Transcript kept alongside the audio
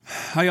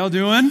How y'all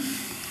doing?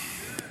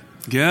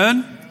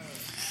 Good?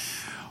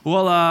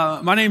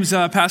 Well, my name's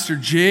Pastor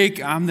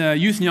Jake. I'm the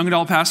youth and young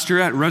adult pastor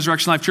at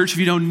Resurrection Life Church. If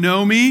you don't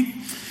know me,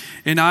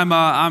 and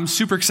I'm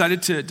super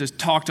excited to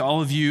talk to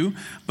all of you.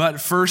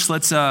 But first,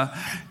 let's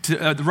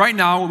right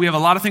now we have a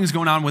lot of things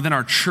going on within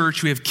our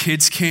church. We have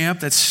kids camp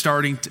that's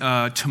starting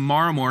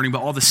tomorrow morning,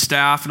 but all the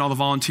staff and all the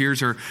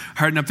volunteers are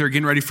heading up there,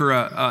 getting ready for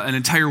an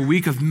entire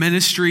week of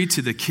ministry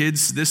to the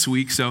kids this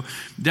week. So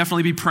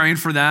definitely be praying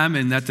for them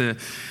and that the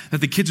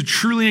kids would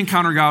truly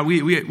encounter God.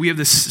 We have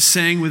this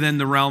saying within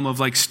the realm of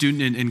like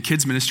student and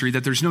kids ministry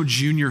that there's no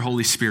junior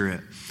Holy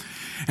Spirit.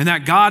 And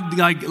that God,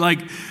 like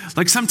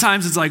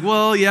sometimes it's like,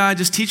 well, yeah,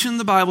 just teaching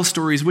the Bible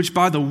stories, which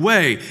by the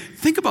way,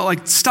 think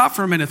about stop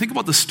for a minute. Think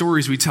about the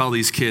stories we tell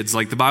these kids,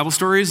 like the Bible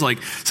stories.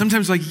 Like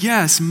sometimes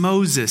yes,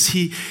 Moses,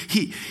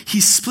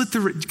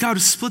 God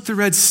split the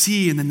Red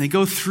Sea and then they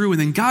go through and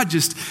then God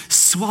just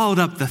swallowed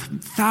up the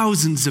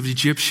thousands of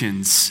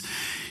Egyptians.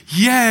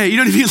 Yeah, you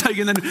know what I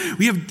mean? And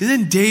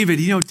then David,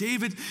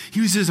 David,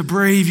 he was just a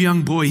brave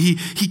young boy. He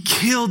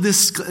killed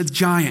this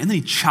giant and then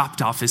he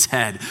chopped off his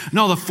head. And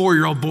all the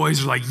 4-year-old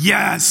boys are like,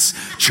 yes,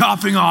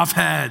 chopping off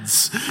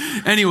heads.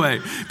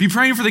 Anyway, be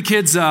praying for the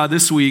kids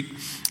this week.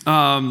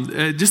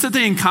 Just that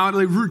they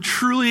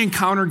truly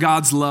encounter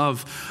God's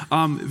love.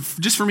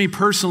 Just for me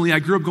personally, I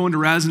grew up going to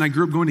Res and I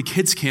grew up going to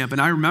kids camp, and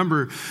I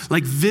remember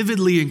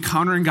vividly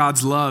encountering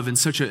God's love in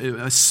such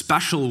a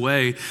special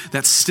way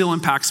that still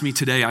impacts me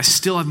today. I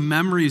still have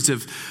memories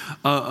of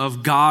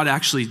God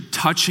actually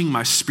touching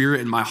my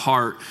spirit and my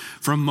heart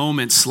from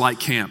moments like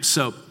camp.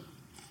 So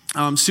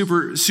I'm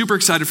super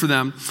excited for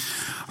them.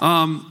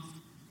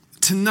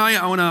 Tonight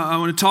I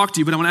want to talk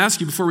to you, but I want to ask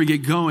you before we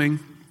get going.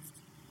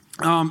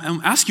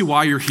 And ask you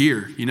why you're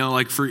here.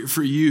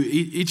 For you,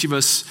 each of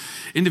us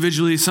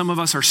individually, some of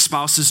us, our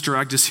spouses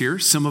dragged us here.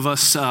 Some of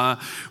us,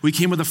 we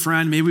came with a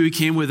friend. Maybe we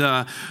came with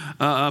a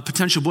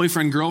potential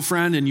boyfriend,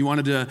 girlfriend, and you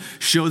wanted to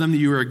show them that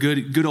you were a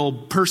good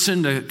old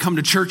person to come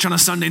to church on a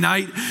Sunday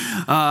night.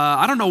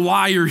 I don't know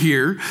why you're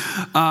here,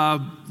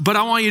 but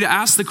I want you to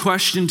ask the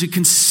question, to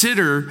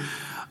consider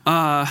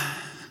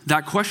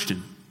that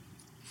question.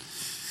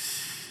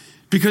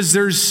 Because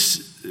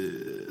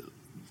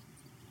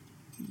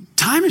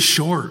time is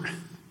short.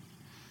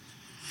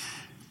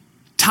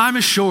 Time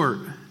is short.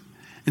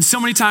 And so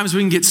many times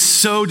we can get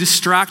so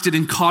distracted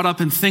and caught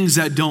up in things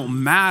that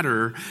don't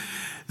matter,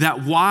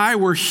 that why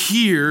we're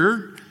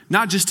here,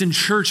 not just in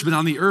church, but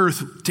on the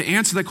earth, to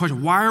answer that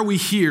question, why are we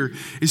here,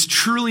 is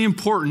truly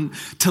important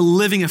to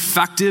living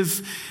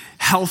effective,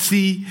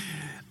 healthy,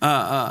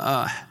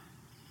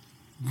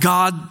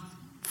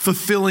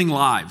 God-fulfilling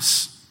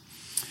lives.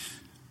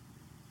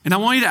 And I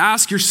want you to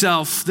ask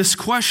yourself this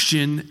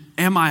question: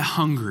 am I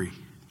hungry?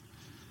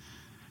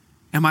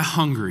 Am I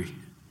hungry?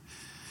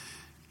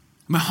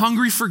 Am I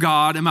hungry for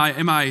God? Am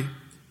I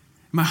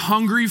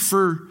hungry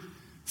for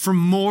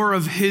more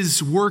of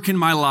His work in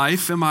my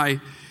life? Am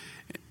I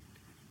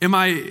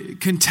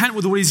content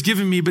with what He's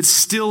given me, but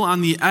still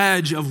on the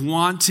edge of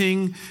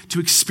wanting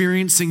to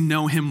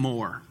know Him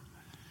more?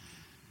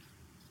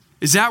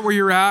 Is that where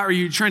you're at? Are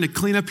you trying to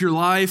clean up your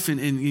life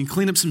and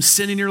clean up some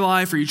sin in your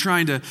life? Are you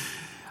trying to,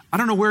 I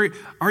don't know, where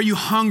are you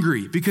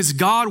hungry? Because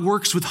God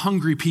works with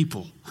hungry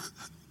people.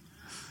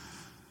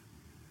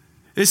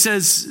 It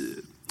says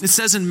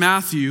in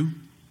Matthew,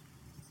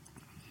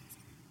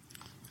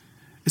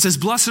 it says,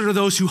 blessed are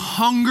those who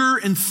hunger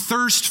and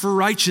thirst for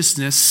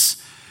righteousness,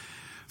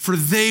 for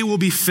they will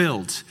be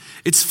filled.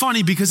 It's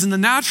funny because in the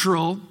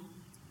natural,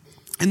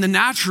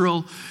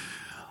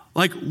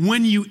 like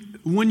when you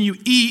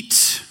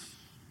eat,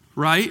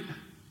 right?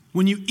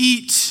 When you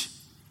eat,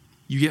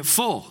 you get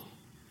full.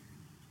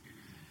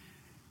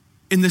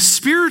 In the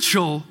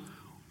spiritual,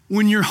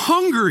 when you're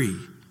hungry,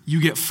 you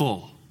get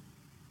full.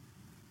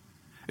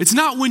 It's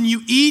not when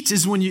you eat,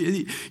 is when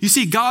you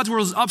see God's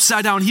world is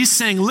upside down. He's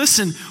saying,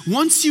 listen,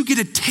 once you get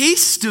a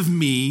taste of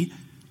me,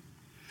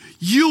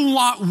 you'll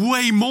want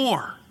way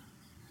more.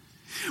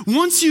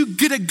 Once you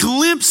get a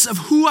glimpse of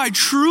who I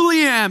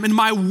truly am and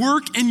my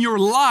work in your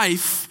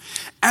life,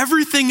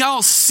 everything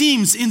else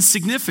seems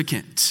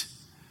insignificant.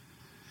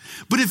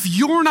 But if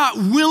you're not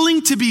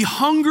willing to be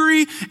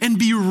hungry and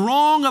be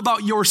wrong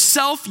about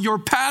yourself, your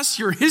past,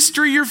 your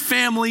history, your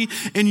family,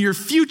 and your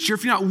future,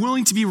 if you're not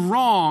willing to be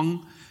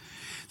wrong,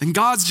 then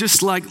God's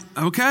just like,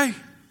 okay.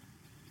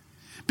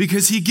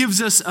 Because He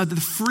gives us the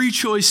free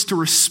choice to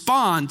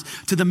respond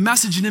to the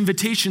message and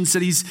invitations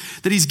that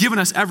He's given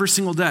us every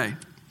single day.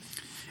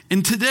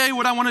 And today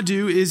what I want to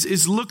do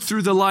is look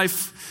through the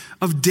life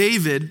of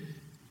David,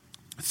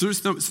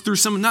 through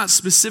some, not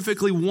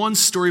specifically one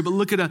story, but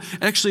look at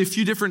actually a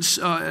few different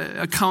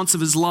accounts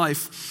of his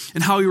life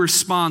and how he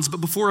responds.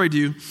 But before I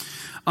do,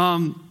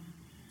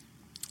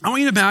 I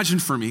want you to imagine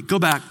for me, go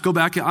back.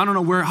 I don't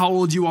know how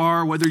old you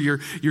are, whether you're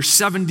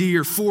 70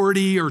 or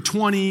 40 or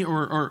 20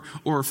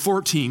 or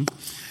 14.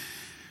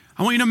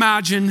 I want you to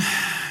imagine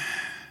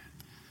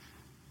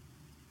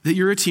that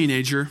you're a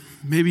teenager,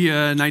 maybe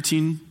a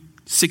 19,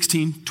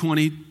 16,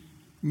 20,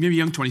 maybe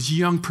young 20s,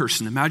 young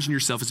person. Imagine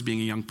yourself as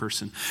being a young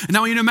person. And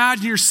now you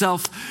imagine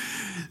yourself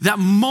that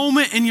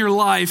moment in your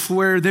life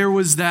where there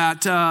was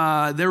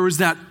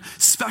that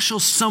special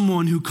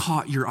someone who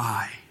caught your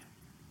eye.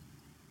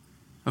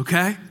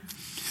 Okay?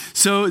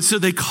 So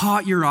they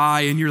caught your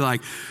eye and you're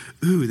like,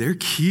 ooh, they're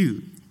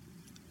cute.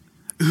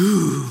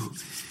 Ooh,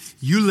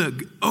 you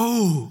look,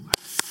 oh.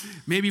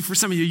 Maybe for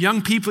some of you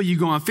young people, you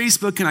go on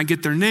Facebook, can I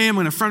get their name? I'm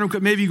going to friend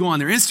them. Maybe you go on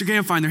their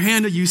Instagram, find their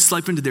handle, you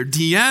swipe into their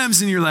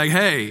DMs and you're like,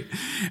 hey.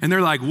 And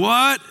they're like,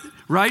 what?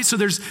 Right? So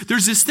there's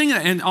this thing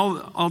that, and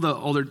all the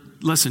older,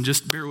 listen,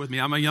 just bear with me.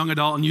 I'm a young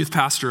adult and youth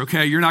pastor,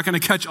 okay? You're not going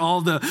to catch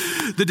all the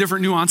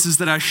different nuances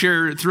that I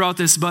share throughout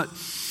this, but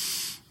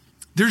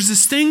there's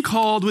this thing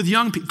called, with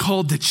young people,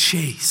 called the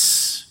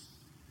chase.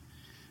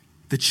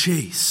 The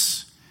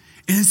chase.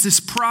 And it's this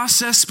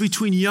process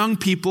between young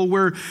people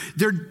where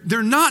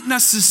they're not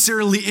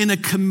necessarily in a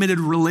committed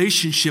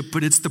relationship,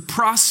 but it's the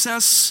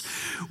process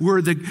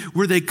where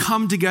they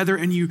come together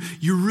and you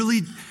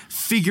really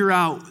figure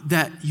out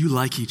that you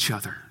like each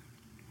other.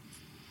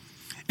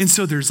 And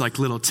so there's like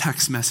little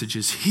text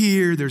messages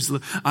here. There's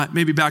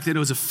maybe back then it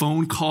was a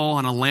phone call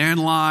on a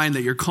landline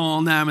that you're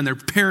calling them and their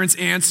parents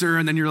answer.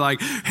 And then you're like,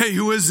 hey,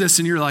 who is this?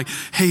 And you're like,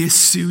 hey, is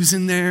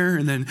Susan there?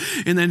 And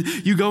then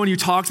you go and you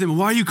talk to them.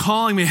 Why are you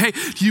calling me? Hey,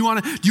 do you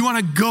want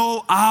to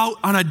go out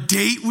on a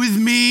date with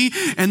me?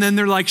 And then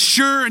they're like,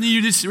 sure. And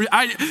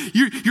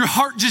your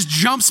heart just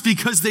jumps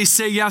because they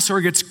say yes, or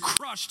it gets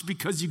crushed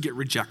because you get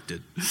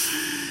rejected.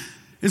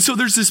 And so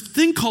there's this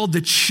thing called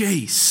the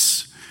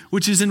chase,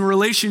 which is in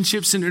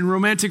relationships and in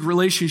romantic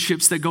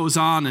relationships that goes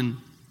on, and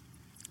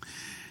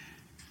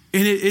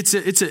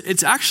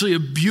it's actually a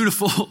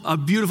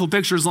beautiful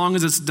picture as long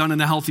as it's done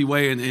in a healthy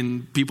way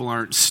and people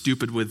aren't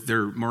stupid with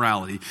their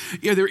morality.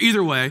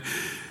 Either way,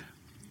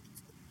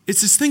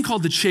 it's this thing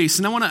called the chase,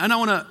 and I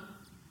want to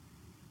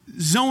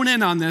zone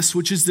in on this,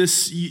 which is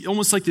this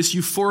almost like this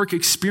euphoric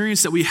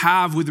experience that we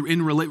have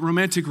in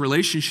romantic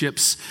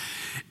relationships,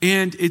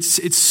 and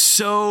it's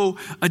so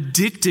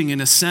addicting in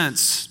a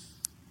sense.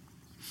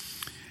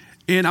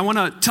 And I want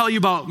to tell you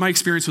about my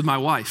experience with my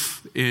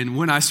wife and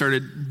when I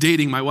started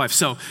dating my wife.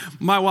 So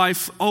my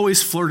wife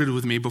always flirted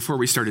with me before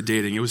we started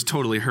dating. It was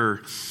totally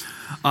her.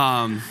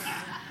 No,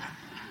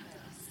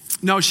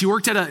 she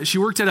worked at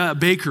a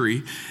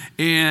bakery,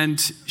 and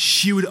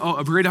she would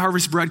a Great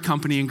Harvest Bread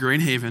Company in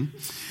Grand Haven,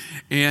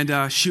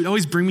 and she would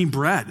always bring me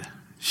bread.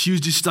 She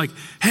was just like,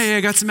 hey,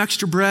 I got some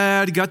extra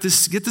bread. Get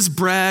this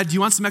bread. Do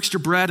you want some extra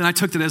bread? And I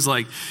took it as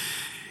like,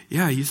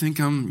 yeah, you think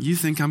I'm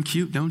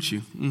cute, don't you?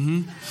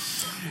 Mm-hmm.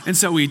 And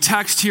so we'd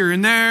text here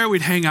and there,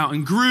 we'd hang out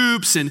in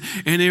groups, and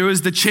it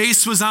was, the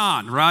chase was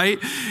on, right?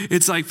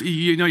 It's like,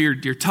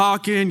 you're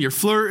talking, you're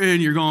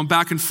flirting, you're going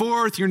back and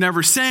forth, you're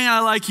never saying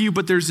I like you,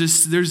 but there's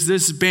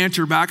this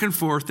banter back and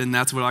forth, and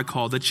that's what I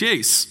call the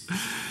chase.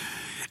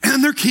 And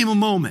then there came a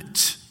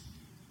moment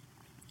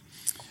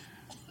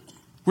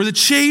where the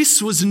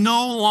chase was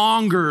no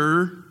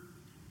longer,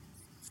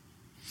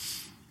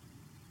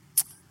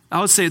 I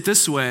would say it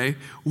this way,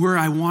 where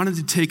I wanted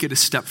to take it a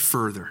step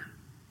further.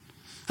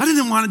 I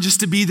didn't want it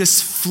just to be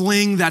this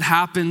fling that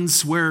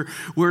happens where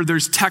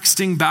there's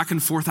texting back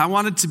and forth. I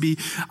wanted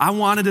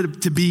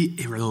it to be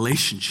a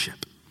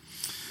relationship.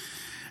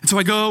 And so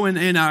I go and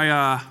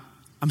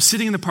I'm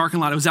sitting in the parking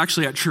lot. I was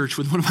actually at church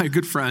with one of my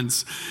good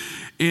friends.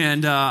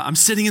 And I'm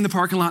sitting in the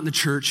parking lot in the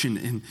church,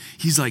 and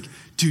he's like,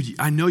 dude,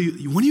 I know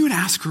you. When are you going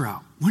to ask her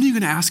out? When are you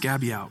going to ask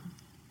Abby out?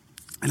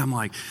 And I'm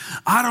like,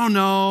 I don't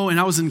know. And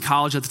I was in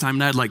college at the time,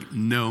 and I had like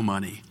no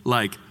money.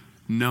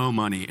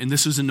 And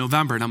this was in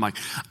November. And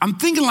I'm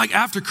thinking like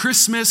after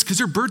Christmas, because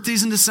her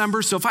birthday's in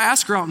December. So if I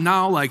ask her out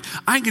now, like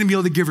I ain't going to be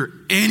able to give her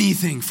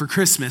anything for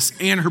Christmas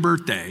and her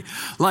birthday.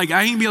 Like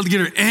I ain't going to be able to get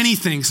her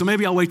anything. So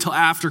maybe I'll wait till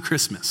after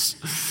Christmas.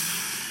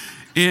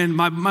 And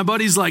my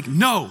buddy's like,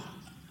 no,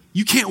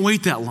 you can't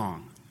wait that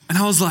long. And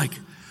I was like,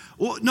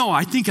 well, no,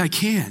 I think I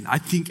can. I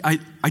think I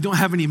don't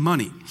have any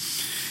money.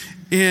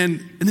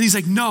 And then he's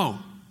like, no,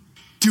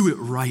 do it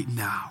right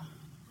now.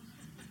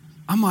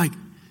 I'm like,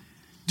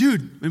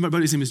 dude, and my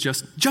buddy's name is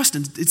Justin.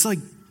 Justin, it's like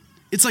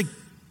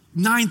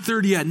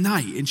 9:30 at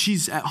night, and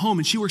she's at home,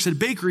 and she works at a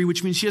bakery,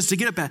 which means she has to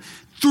get up at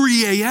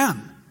 3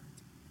 a.m.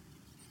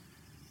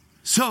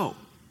 So,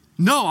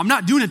 no, I'm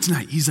not doing it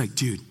tonight. He's like,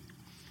 dude,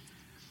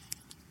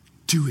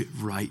 do it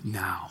right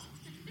now.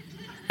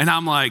 And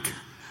I'm like,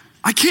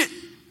 I can't.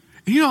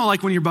 You know,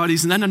 like when your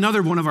buddies, and then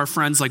another one of our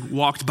friends like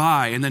walked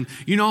by, and then,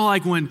 you know,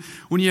 like when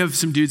you have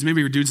some dudes,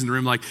 maybe your dudes in the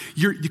room, like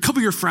a couple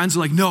of your friends are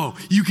like, no,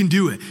 you can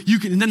do it. You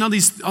can. And then all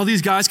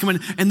these guys come in,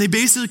 and they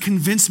basically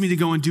convinced me to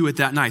go and do it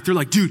that night. They're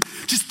like, dude,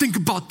 just think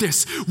about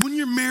this. When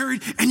you're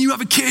married and you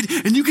have a kid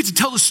and you get to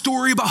tell a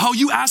story about how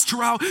you asked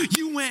her out,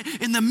 you went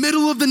in the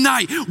middle of the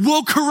night,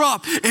 woke her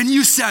up, and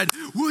you said,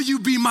 will you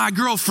be my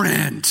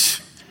girlfriend?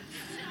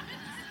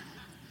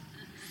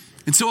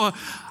 And so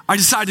I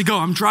decided to go.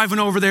 I'm driving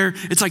over there.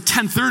 It's like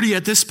 10:30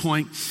 at this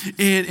point,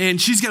 and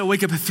she's got to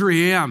wake up at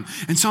 3 a.m.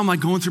 And so I'm like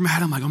going through my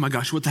head. I'm like, oh my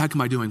gosh, what the heck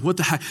am I doing? What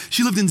the heck?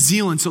 She lived in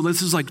Zeeland, so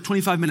this is like a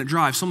 25-minute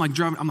drive. So I'm like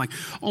driving. I'm like,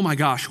 oh my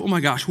gosh,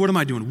 what am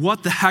I doing?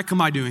 What the heck am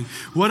I doing?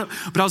 But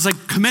I was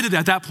like committed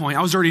at that point.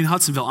 I was already in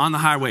Hudsonville on the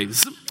highway.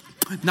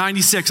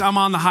 96, I'm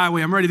on the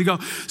highway, I'm ready to go.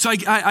 So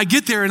I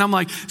get there and I'm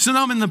like, so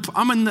now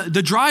I'm in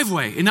the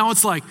driveway, and now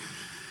it's like,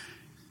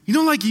 you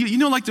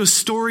know, like those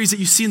stories that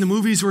you see in the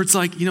movies where it's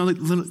like, you know,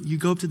 you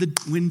go up to the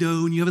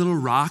window and you have a little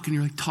rock and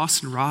you're like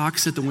tossing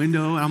rocks at the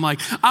window. And I'm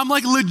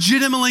like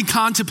legitimately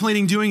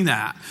contemplating doing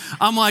that.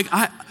 I'm like,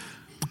 I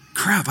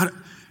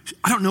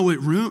don't know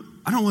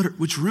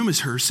which room is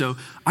hers, so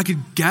I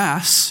could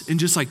guess and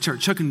just like start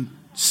chucking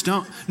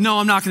stone. No,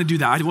 I'm not going to do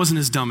that. I wasn't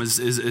as dumb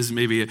as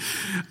maybe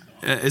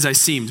as I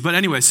seemed. But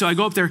anyway, so I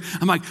go up there.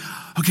 I'm like,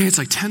 okay, it's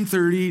like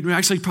 10:30,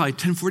 actually probably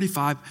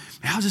 10:45.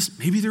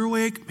 Maybe they're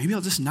awake. Maybe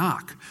I'll just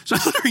knock. So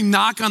I literally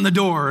knock on the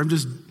door. And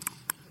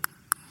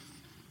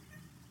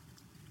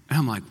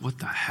I'm like, what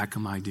the heck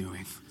am I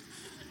doing?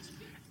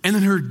 And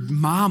then her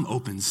mom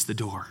opens the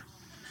door.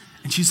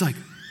 And she's like,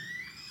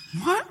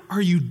 what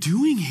are you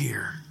doing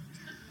here?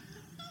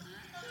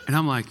 And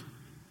I'm like,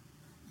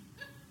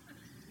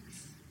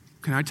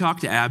 can I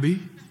talk to Abby?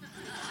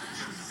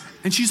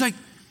 And she's like,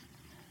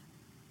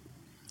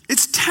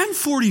 it's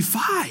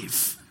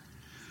 10:45.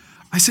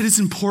 I said, it's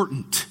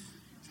important.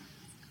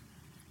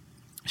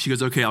 She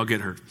goes, okay, I'll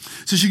get her.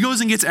 So she goes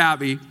and gets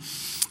Abby,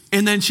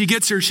 and then she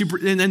gets her,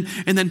 and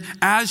then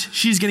as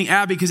she's getting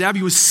Abby, because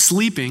Abby was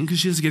sleeping, because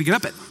she has to get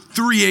up at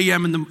 3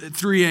 a.m.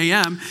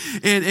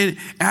 And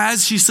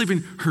as she's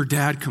sleeping, her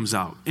dad comes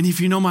out. And if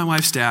you know my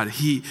wife's dad,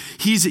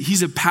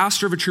 he's a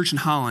pastor of a church in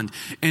Holland,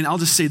 and I'll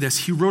just say this,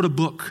 he wrote a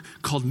book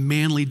called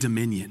Manly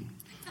Dominion,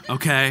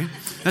 okay?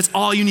 That's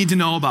all you need to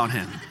know about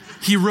him.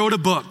 He wrote a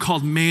book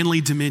called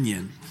Manly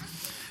Dominion.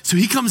 So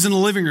he comes in the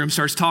living room,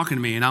 starts talking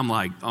to me, and I'm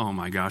like, oh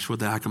my gosh, what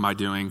the heck am I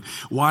doing?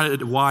 Why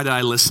did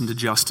I listen to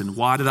Justin?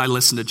 Why did I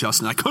listen to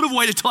Justin? I could have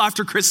waited till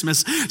after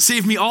Christmas,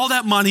 saved me all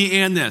that money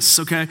and this,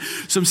 okay?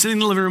 So I'm sitting in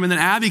the living room, and then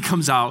Abby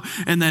comes out,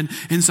 and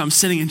so I'm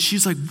sitting, and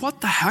she's like,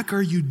 what the heck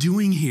are you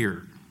doing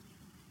here?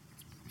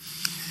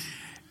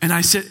 And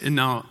I sit, and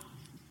now,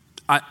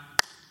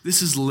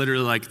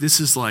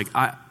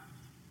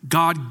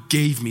 God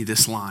gave me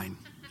this line.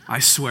 I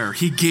swear,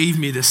 he gave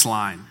me this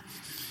line.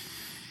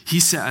 He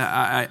said,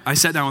 I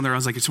sat down there, I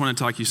was like, I just want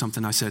to talk to you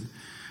something. I said,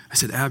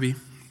 Abby,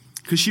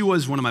 because she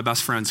was one of my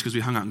best friends, because we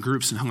hung out in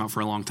groups and hung out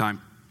for a long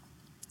time.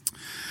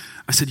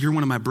 I said, you're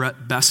one of my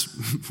best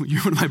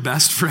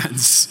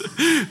friends.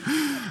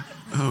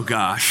 Oh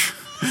gosh,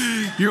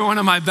 you're one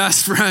of my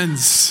best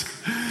friends.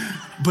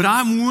 But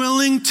I'm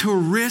willing to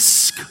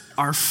risk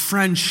our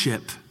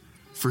friendship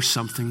for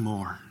something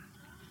more.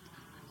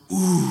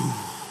 Ooh.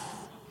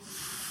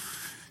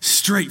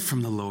 Straight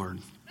from the Lord.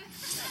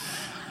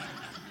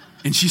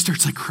 And she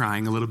starts like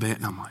crying a little bit,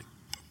 and I'm like,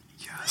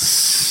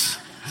 yes.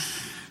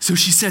 So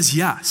she says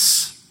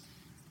yes.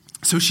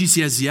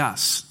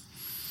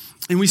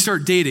 And we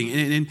start dating.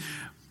 And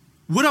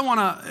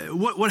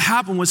what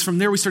happened was from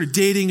there we started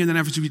dating, and then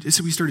after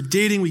we started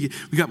dating, we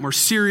got more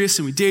serious,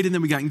 and we dated, and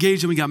then we got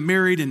engaged, and we got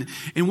married. And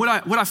what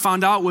I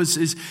found out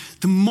is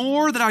the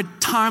more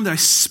time that I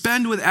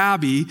spend with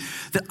Abby,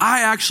 that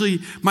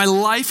my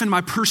life and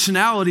my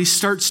personality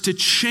starts to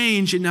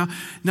change. And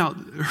now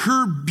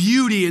her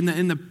beauty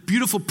and the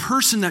beautiful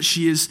person that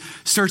she is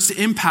starts to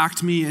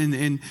impact me.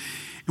 And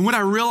what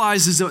I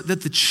realize is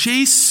that the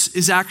chase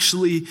is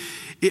actually,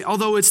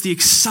 although it's the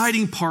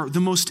exciting part,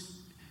 the most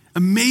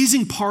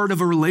amazing part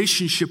of a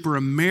relationship or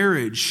a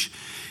marriage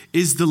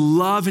is the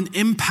love and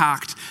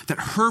impact that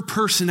her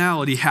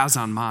personality has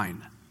on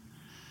mine.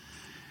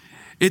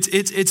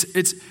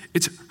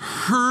 It's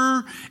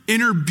her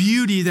inner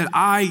beauty that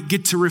I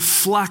get to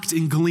reflect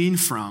and glean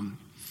from.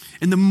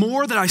 And the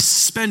more that I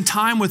spend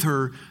time with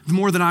her, the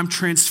more that I'm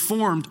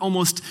transformed,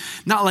 almost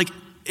not like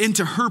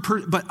into her,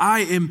 but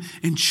I am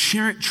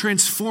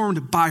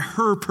transformed by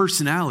her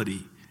personality.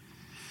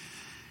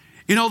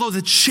 And although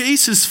the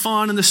chase is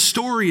fun and the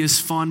story is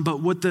fun, but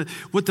what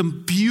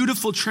the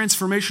beautiful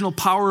transformational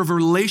power of a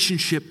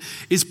relationship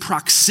is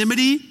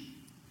proximity,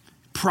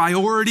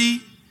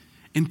 priority,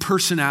 and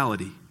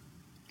personality.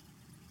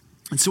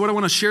 And so what I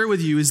want to share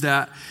with you is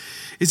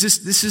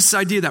this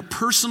idea that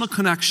personal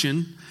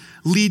connection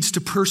leads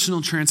to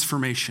personal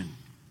transformation.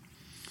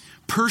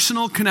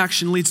 Personal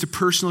connection leads to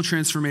personal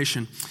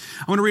transformation.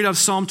 I want to read out of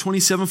Psalm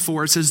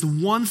 27:4. It says, the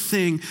one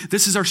thing,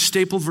 this is our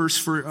staple verse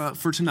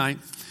for tonight.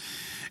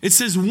 It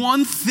says,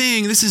 one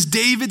thing, this is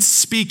David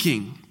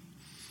speaking.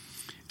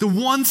 The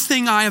one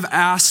thing I have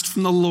asked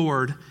from the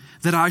Lord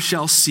that I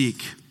shall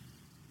seek,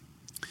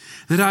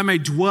 that I may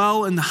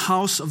dwell in the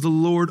house of the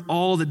Lord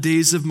all the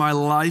days of my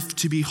life,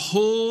 to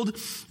behold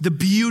the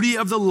beauty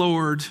of the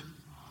Lord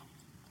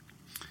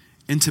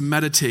and to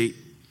meditate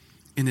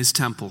in his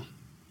temple.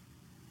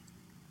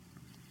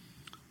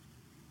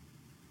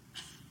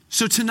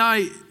 So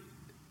tonight,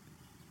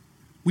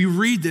 we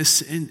read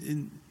this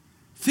and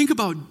think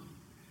about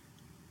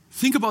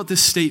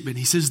this statement.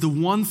 He says, the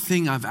one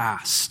thing I've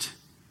asked.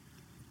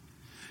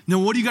 Now,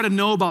 what do you got to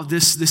know about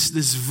this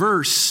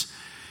verse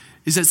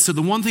is that, so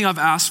the one thing I've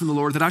asked from the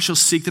Lord, that I shall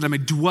seek, that I may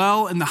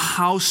dwell in the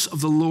house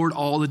of the Lord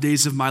all the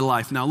days of my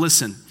life. Now,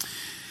 listen,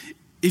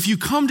 if you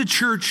come to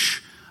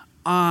church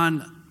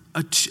on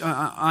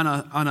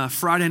a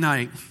Friday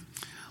night,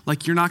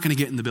 like you're not going to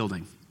get in the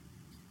building.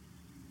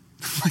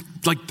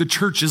 like the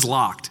church is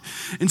locked.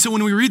 And so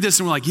when we read this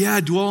and we're like, yeah,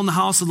 dwell in the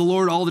house of the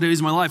Lord all the days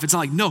of my life. It's not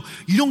like, no,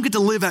 you don't get to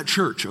live at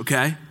church,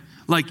 okay?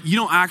 Like you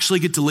don't actually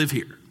get to live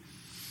here.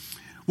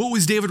 What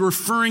was David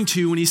referring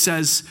to when he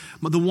says,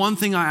 the one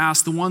thing I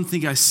ask, the one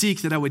thing I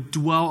seek, that I would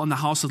dwell in the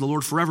house of the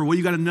Lord forever? What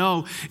you got to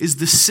know is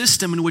the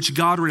system in which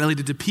God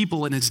related to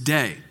people in his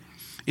day,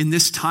 in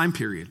this time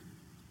period.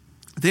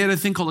 They had a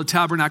thing called a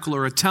tabernacle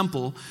or a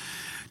temple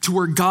to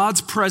where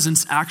God's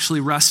presence actually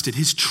rested.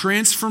 His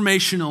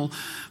transformational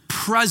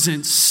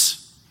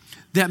presence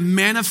that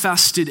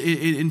manifested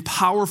in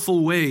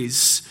powerful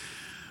ways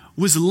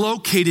was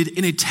located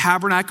in a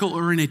tabernacle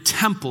or in a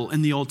temple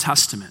in the Old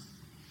Testament.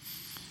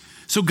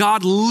 So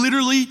God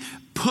literally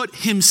put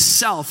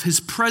himself, his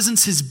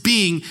presence, his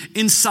being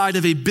inside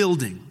of a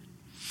building.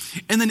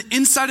 And then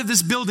inside of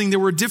this building, there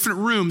were different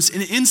rooms.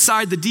 And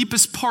inside the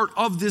deepest part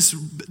of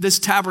this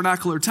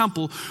tabernacle or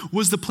temple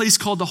was the place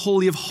called the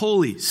Holy of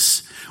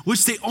Holies,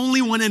 which they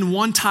only went in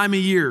one time a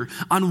year,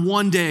 on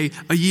one day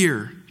a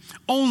year,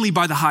 only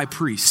by the high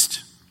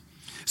priest.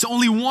 So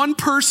only one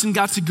person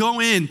got to go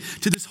in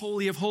to this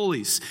Holy of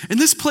Holies. And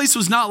this place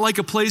was not like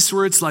a place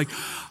where it's like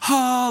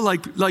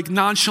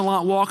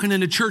nonchalant walking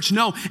into church.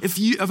 No,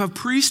 if a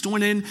priest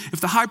went in,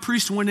 if the high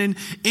priest went in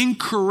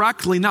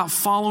incorrectly, not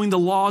following the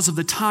laws of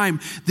the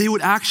time, they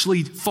would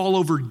actually fall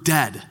over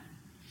dead.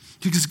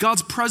 Because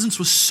God's presence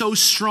was so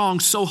strong,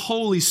 so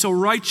holy, so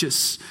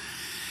righteous.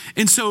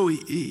 And so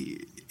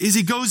as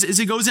he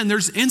goes in,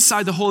 there's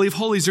inside the Holy of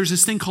Holies, there's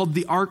this thing called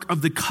the Ark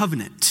of the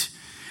Covenant,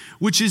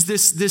 which is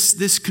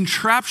this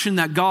contraption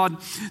that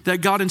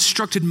God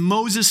instructed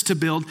Moses to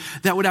build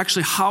that would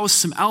actually house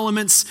some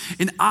elements.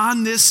 And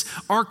on this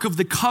Ark of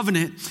the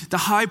Covenant, the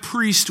high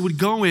priest would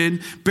go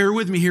in, bear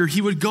with me here,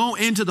 he would go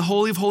into the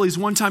Holy of Holies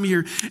one time a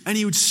year, and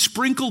he would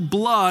sprinkle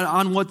blood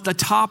on the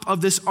top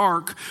of this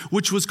ark,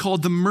 which was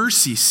called the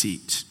mercy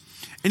seat.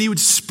 And he would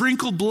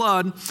sprinkle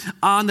blood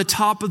on the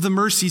top of the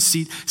mercy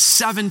seat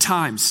 7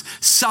 times.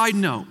 Side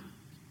note,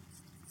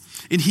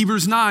 in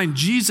Hebrews 9,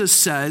 Jesus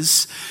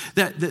says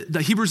that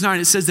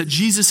it says that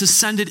Jesus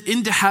ascended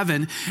into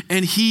heaven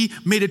and he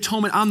made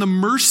atonement on the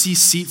mercy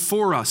seat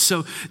for us.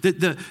 So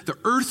the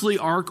earthly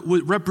ark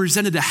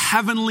represented the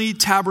heavenly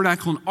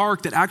tabernacle and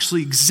ark that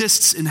actually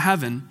exists in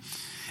heaven.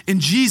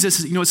 And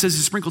Jesus, it says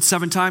he sprinkled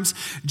 7 times.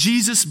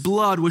 Jesus'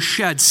 blood was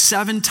shed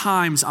 7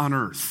 times on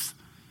earth.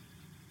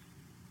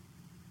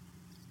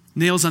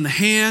 Nails on the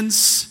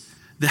hands,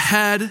 the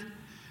head,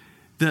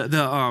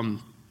 the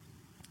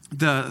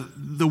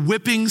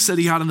whippings that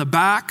he had on the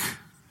back.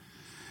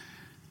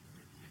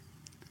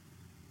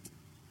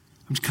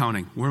 I'm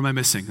counting. Where am I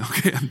missing?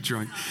 Okay, I'm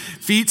drawing.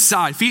 Feet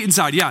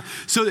inside. Yeah.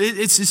 So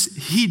it's just,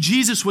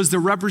 Jesus was the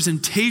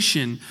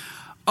representation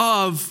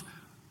of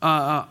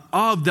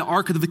the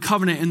Ark of the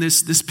Covenant in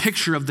this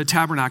picture of the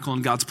tabernacle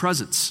in God's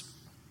presence.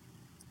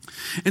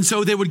 And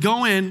so they would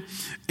go in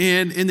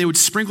and they would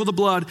sprinkle the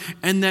blood,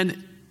 and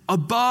then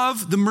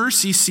above the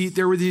mercy seat,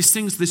 there were these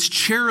things, this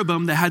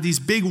cherubim that had these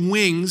big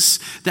wings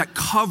that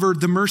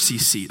covered the mercy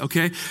seat,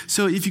 okay?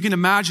 So if you can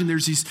imagine,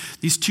 there's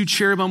these 2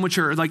 cherubim, which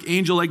are like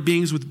angel-like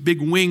beings with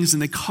big wings,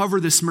 and they cover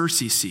this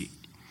mercy seat.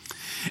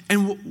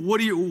 And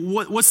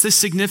what's the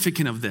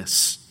significance of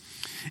this?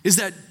 Is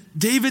that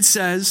David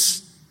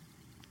says,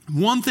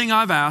 one thing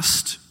I've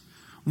asked,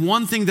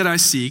 one thing that I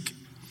seek,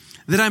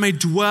 that I may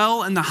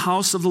dwell in the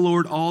house of the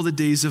Lord all the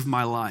days of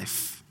my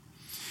life.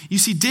 You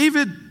see,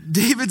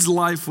 David's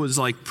life was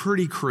like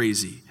pretty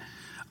crazy.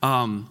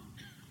 David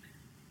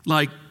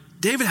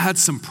had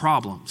some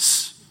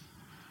problems,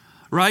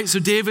 right? So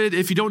David,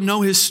 if you don't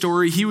know his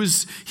story, he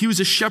was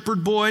a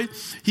shepherd boy.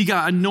 He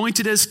got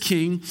anointed as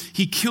king.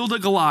 He killed a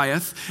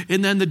Goliath,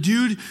 and then the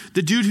dude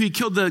who he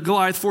killed the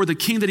Goliath for, the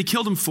king that he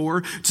killed him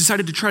for,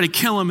 decided to try to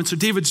kill him. And so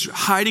David's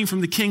hiding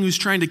from the king who's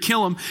trying to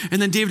kill him.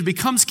 And then David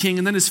becomes king,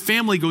 and then his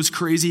family goes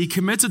crazy. He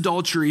commits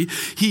adultery.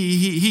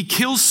 He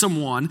kills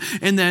someone,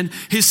 and then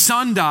his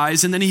son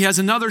dies, and then he has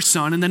another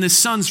son, and then his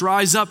sons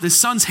rise up. His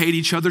sons hate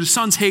each other. The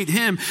sons hate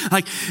him.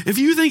 Like, if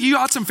you think you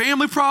got some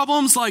family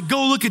problems, like,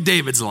 go look at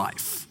David's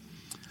life.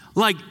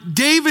 Like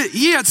David,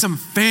 he had some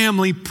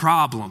family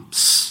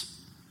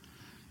problems.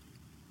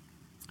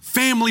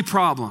 Family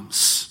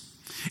problems.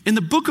 In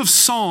the book of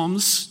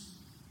Psalms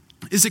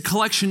is a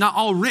collection not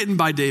all written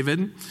by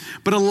David,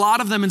 but a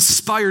lot of them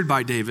inspired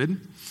by David.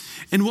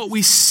 And what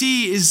we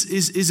see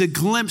is a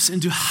glimpse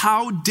into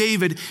how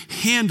David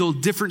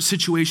handled different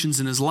situations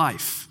in his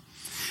life.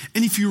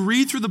 And if you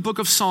read through the book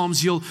of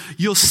Psalms,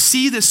 you'll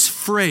see this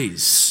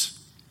phrase,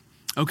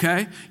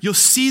 okay? You'll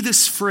see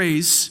this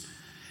phrase,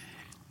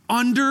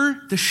 under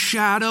the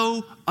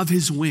shadow of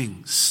his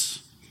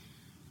wings.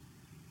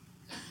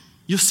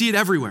 You'll see it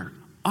everywhere.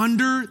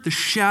 Under the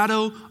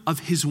shadow of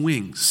his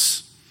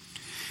wings.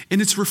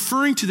 And it's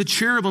referring to the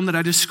cherubim that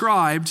I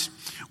described,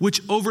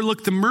 which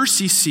overlooked the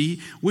mercy seat,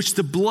 which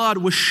the blood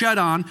was shed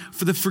on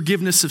for the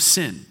forgiveness of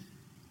sin.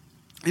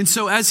 And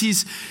so as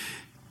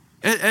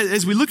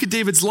we look at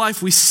David's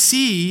life, we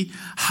see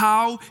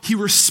how he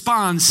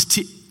responds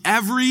to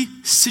every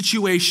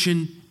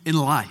situation in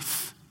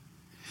life.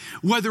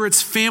 whether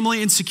it's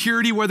family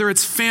insecurity, whether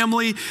it's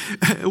family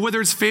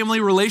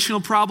relational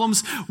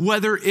problems,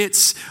 whether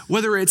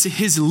it's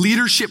his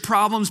leadership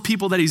problems,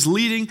 people that he's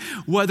leading,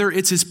 whether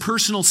it's his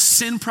personal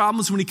sin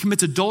problems when he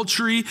commits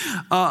adultery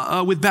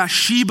with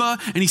Bathsheba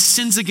and he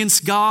sins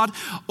against God.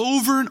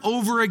 Over and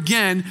over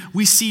again,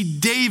 we see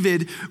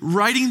David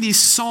writing these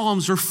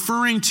psalms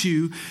referring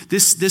to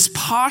this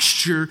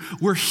posture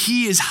where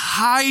he is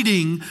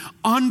hiding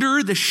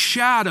under the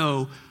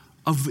shadow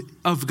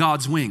of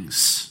God's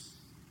wings.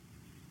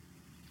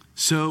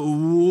 So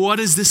what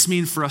does this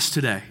mean for us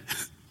today?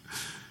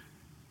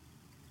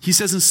 He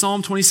says in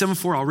Psalm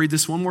 27:4, I'll read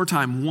this one more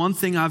time. One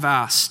thing I've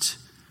asked,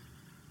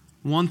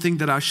 one thing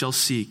that I shall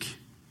seek,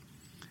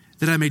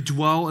 that I may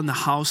dwell in the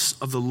house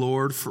of the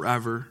Lord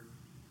forever,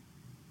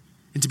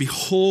 and to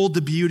behold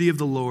the beauty of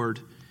the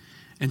Lord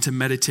and to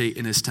meditate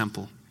in his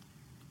temple.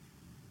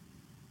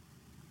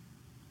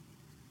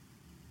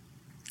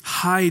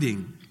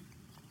 Hiding.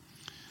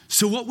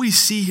 So what we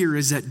see here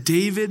is that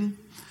David,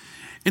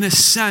 in a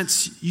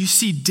sense, you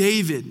see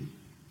David,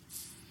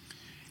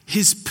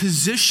 his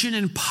position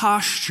and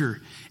posture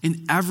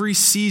in every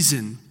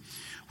season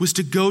was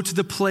to go to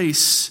the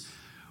place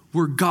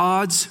where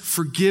God's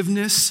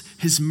forgiveness,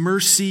 his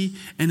mercy,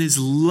 and his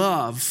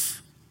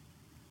love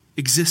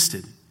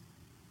existed.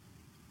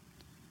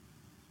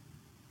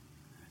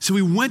 So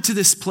he went to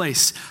this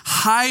place,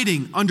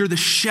 hiding under the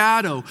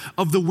shadow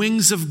of the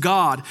wings of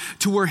God,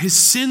 to where his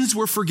sins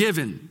were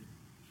forgiven,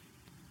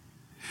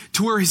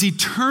 to where his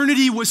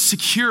eternity was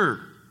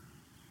secure.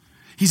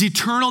 His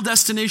eternal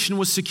destination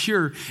was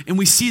secure. And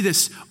we see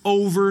this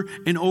over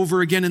and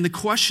over again. And the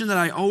question that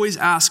I always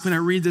ask when I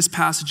read this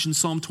passage in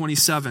Psalm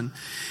 27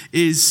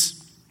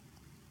 is,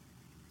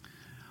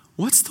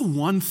 what's the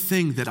one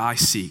thing that I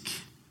seek?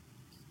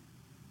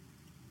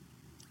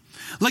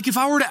 Like if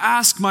I were to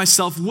ask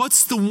myself,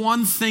 what's the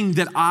one thing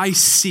that I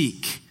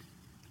seek?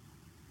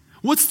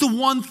 What's the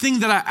one thing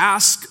that I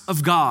ask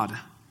of God?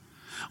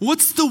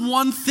 What's the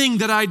one thing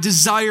that I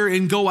desire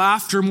and go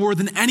after more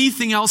than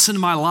anything else in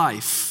my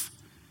life?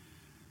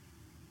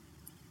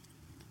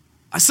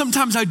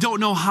 Sometimes I don't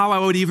know how I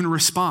would even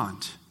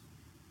respond.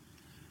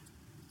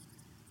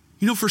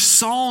 You know, for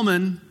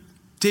Solomon,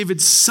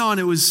 David's son,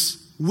 it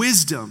was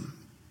wisdom.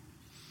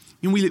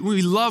 And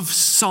we love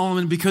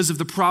Solomon because of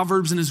the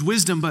Proverbs and his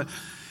wisdom,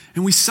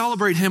 and we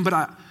celebrate him,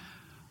 but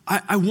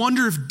I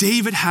wonder if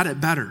David had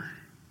it better.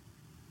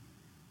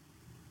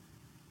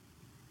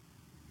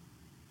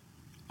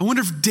 I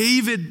wonder if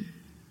David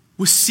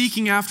was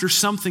seeking after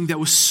something that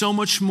was so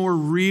much more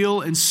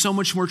real and so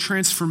much more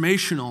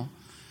transformational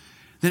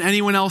than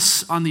anyone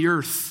else on the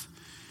earth.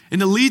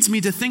 And it leads me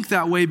to think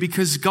that way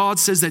because God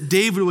says that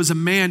David was a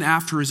man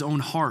after his own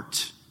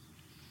heart.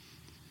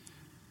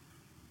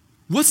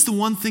 What's the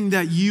one thing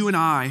that you and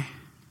I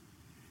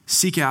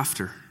seek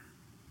after?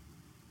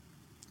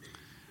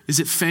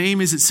 Is it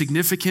fame? Is it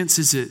significance?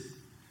 Is it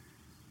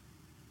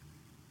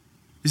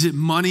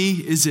money?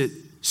 Is it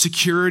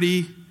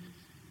security?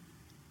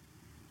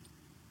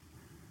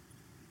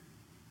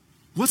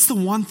 What's the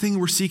one thing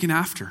we're seeking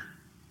after?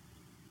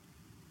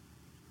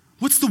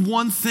 What's the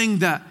one thing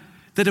that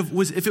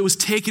if it was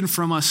taken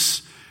from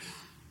us,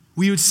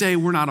 we would say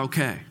we're not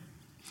okay?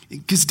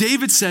 Because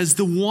David says,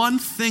 the one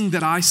thing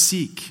that I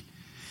seek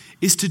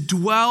is to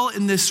dwell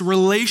in this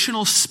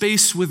relational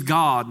space with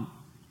God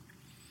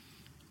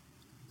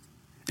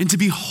and to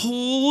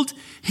behold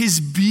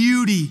his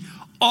beauty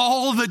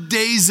all the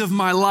days of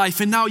my life.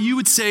 And now you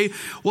would say,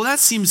 well, that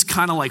seems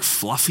kind of like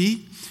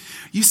fluffy.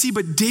 You see,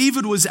 but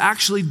David was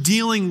actually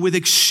dealing with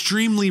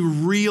extremely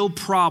real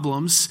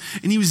problems,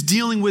 and he was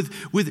dealing with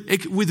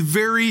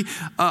very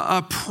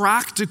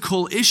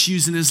practical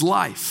issues in his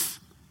life.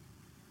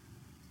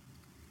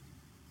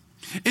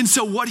 And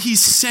so what he's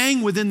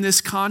saying within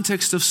this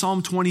context of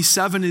Psalm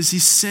 27 is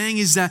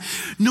that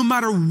no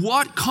matter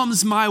what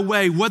comes my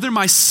way, whether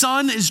my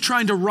son is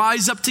trying to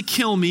rise up to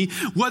kill me,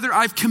 whether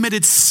I've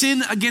committed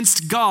sin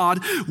against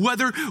God,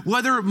 whether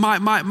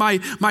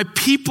my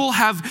people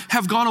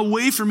have gone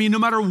away from me, no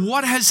matter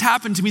what has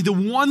happened to me, the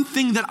one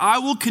thing that I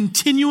will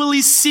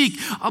continually seek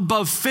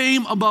above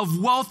fame,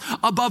 above wealth,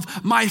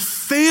 above my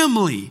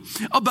family,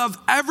 above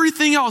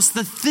everything else,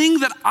 the thing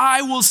that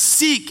I will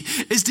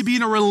seek is to be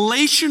in a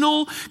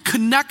relational,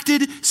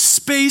 connected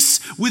space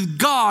with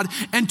God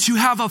and to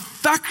have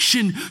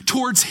affection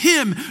towards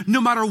him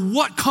no matter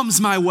what comes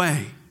my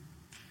way.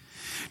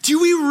 Do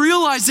we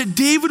realize that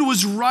David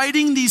was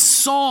writing these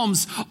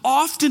psalms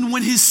often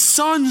when his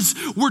sons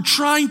were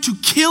trying to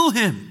kill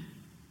him?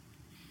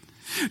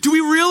 Do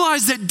we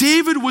realize that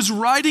David was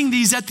writing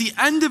these at the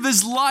end of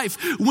his life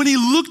when he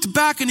looked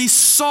back and he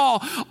saw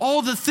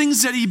all the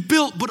things that he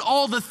built, but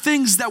all the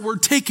things that were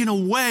taken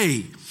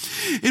away?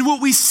 And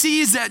what we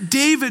see is that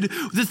David,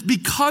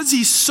 because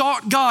he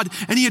sought God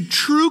and he had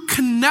true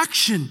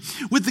connection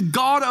with the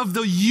God of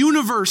the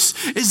universe,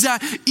 is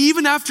that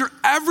even after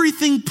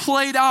everything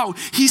played out,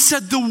 he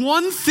said, the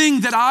one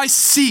thing that I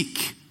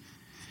seek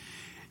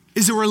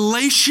is a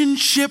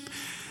relationship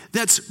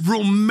that's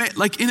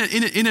like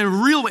in a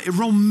real way,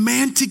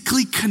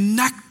 romantically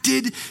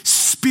connected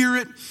space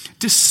spirit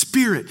to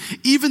spirit.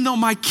 Even though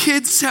my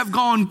kids have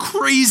gone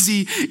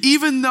crazy,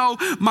 even though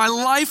my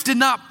life did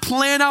not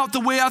plan out the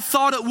way I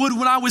thought it would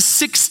when I was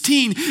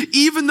 16,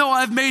 even though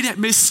I've made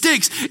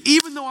mistakes,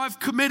 even though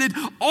I've committed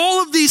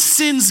all of these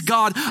sins,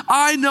 God,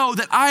 I know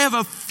that I have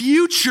a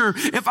future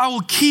if I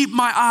will keep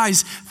my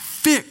eyes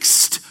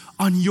fixed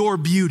on your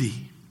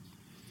beauty.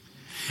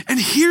 And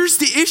here's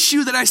the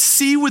issue that I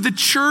see with the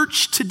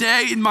church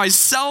today, in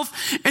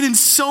myself and in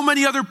so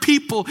many other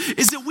people,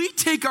 is that we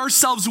take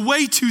ourselves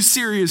way too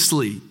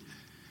seriously.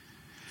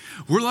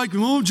 We're like,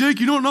 oh, Jake,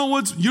 you don't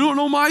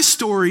know my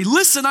story.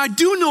 Listen, I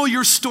do know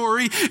your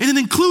story, and it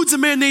includes a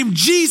man named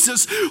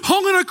Jesus,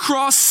 hung on a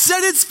cross,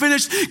 said it's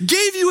finished,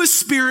 gave you a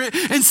spirit,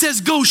 and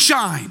says, go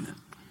shine.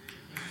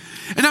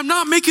 And I'm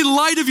not making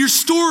light of your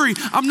story.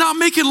 I'm not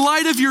making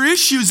light of your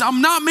issues.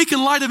 I'm not making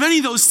light of any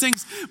of those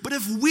things. But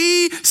if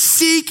we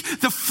seek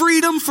the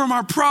freedom from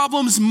our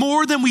problems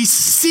more than we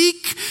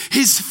seek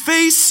his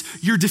face,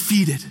 you're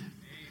defeated.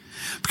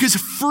 Because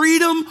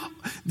freedom,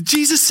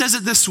 Jesus says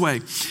it this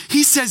way.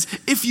 He says,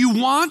 if you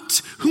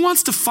want, who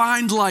wants to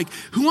find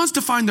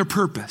their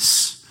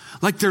purpose?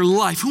 Like their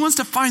life. Who wants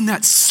to find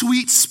that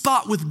sweet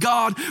spot with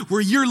God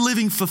where you're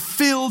living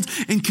fulfilled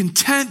and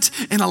content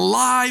and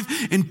alive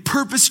and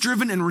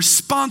purpose-driven and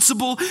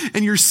responsible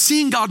and you're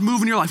seeing God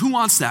move in your life? Who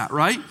wants that,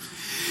 right?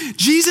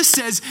 Jesus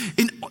says,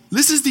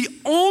 this is the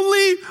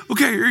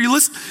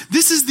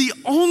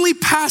only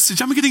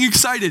passage, I'm getting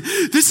excited.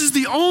 This is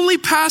the only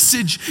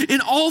passage in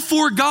all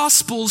four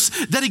Gospels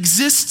that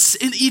exists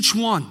in each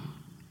one.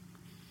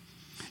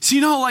 So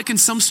you know, like in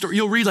some story,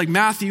 you'll read like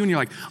Matthew and you're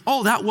like,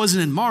 oh, that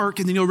wasn't in Mark.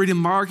 And then you'll read in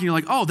Mark and you're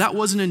like, oh, that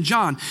wasn't in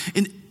John.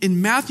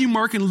 In Matthew,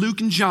 Mark, and Luke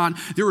and John,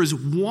 there is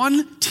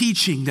one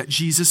teaching that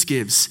Jesus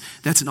gives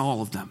that's in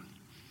all of them.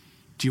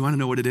 Do you want to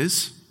know what it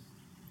is?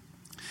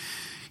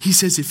 He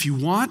says, if you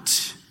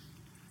want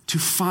to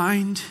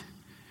find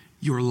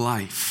your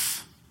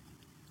life,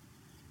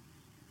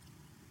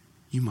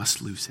 you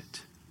must lose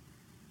it.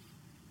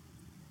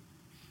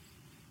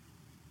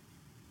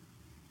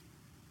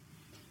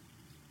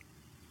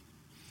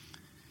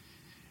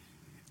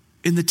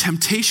 And the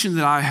temptation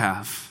that I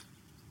have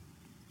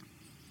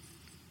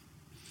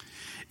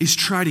is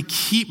try to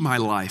keep my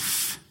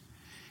life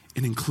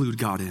and include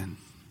God in.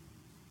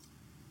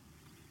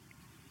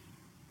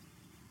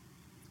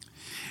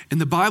 And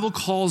the Bible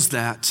calls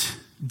that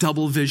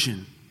double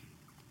vision.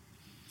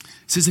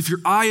 It says if your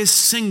eye is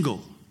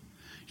single,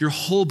 your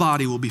whole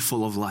body will be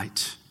full of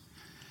light.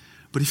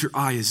 But if your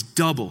eye is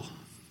double,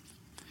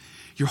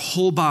 your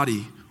whole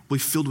body will be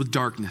filled with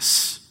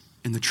darkness,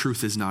 and the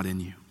truth is not in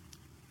you.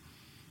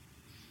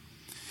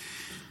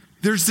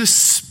 There's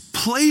this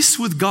place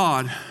with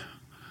God.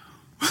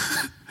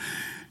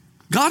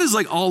 God is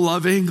like all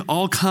loving,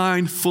 all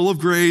kind, full of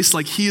grace.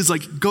 Like he is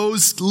like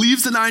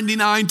leaves the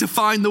 99 to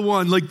find the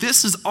one. Like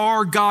this is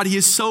our God. He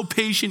is so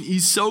patient.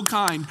 He's so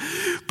kind.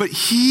 But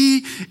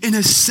he, in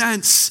a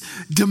sense,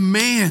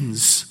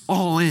 demands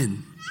all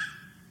in.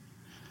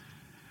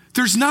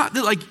 There's not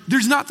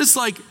this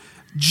like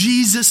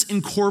Jesus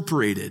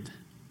Incorporated.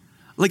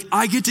 Like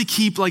I get to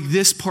keep like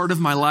this part of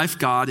my life,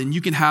 God, and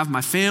you can have my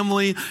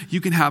family,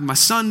 you can have my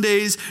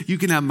Sundays, you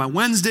can have my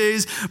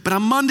Wednesdays, but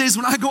on Mondays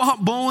when I go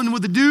out bowling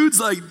with the dudes,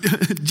 like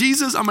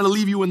Jesus, I'm going to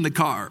leave you in the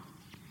car.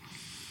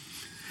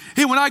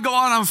 Hey, when I go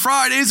out on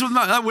Fridays with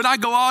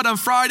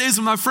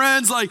my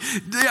friends, like,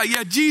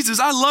 yeah,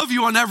 Jesus, I love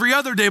you on every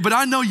other day, but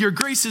I know your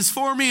grace is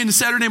for me. And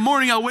Saturday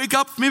morning, I'll wake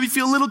up, maybe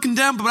feel a little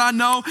condemned, but I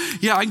know,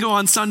 yeah, I can go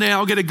on Sunday,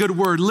 I'll get a good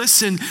word.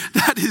 Listen,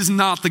 that is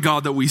not the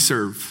God that we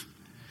serve.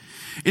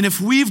 And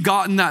if we've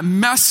gotten that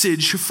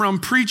message from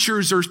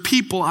preachers or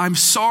people, I'm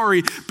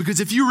sorry, because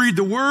if you read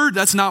the word,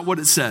 that's not what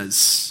it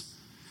says.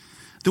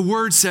 The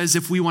word says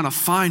if we want to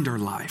find our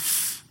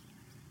life,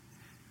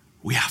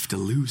 we have to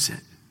lose it.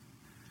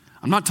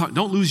 I'm not talking,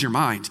 don't lose your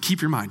mind.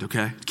 Keep your mind,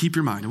 okay? Keep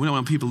your mind. We don't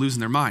want people losing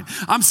their mind.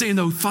 I'm saying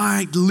though,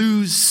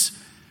 lose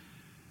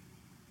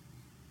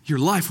your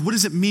life. What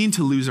does it mean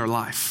to lose our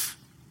life?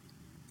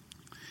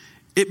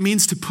 It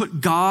means to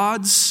put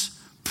God's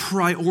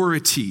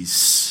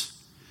priorities.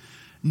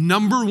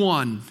 Number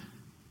one,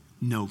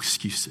 no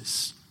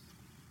excuses.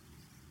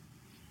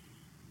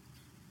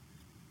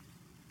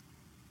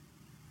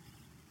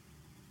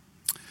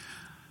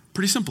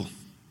 Pretty simple.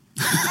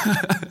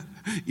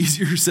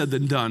 Easier said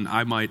than done,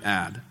 I might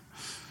add.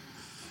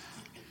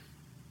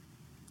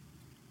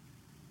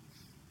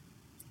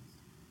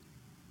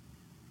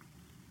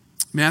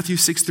 Matthew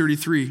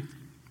 6:33,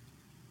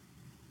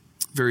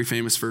 very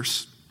famous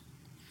verse.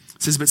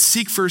 It says, but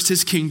seek first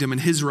his kingdom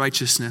and his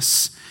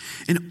righteousness,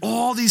 and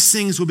all these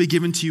things will be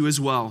given to you as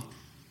well.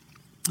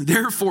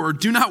 Therefore,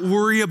 do not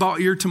worry about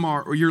your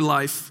tomorrow or your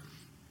life,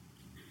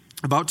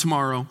 about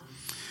tomorrow,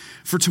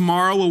 for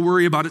tomorrow will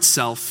worry about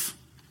itself.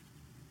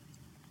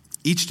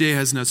 Each day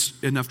has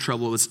enough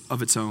trouble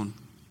of its own.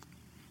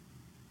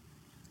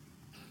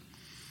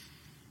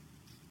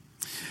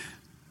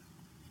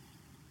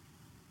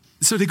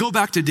 So to go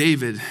back to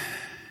David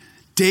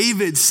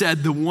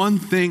said, the one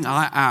thing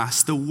I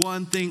ask, the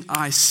one thing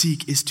I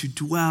seek is to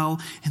dwell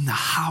in the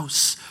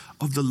house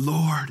of the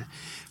Lord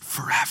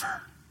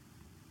forever.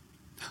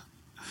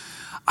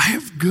 I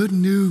have good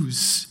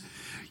news.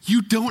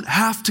 You don't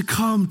have to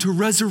come to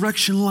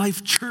Resurrection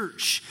Life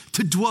Church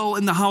to dwell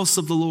in the house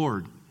of the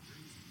Lord.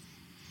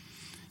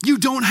 You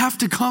don't have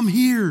to come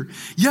here.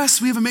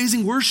 Yes, we have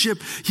amazing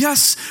worship.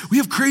 Yes, we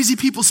have crazy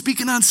people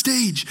speaking on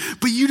stage,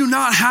 but you do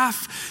not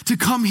have to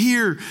come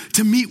here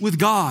to meet with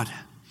God.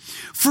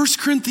 1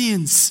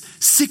 Corinthians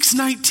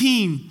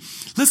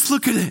 6:19. Let's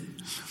look at it.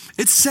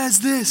 It says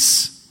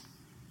this.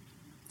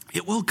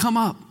 It will come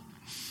up.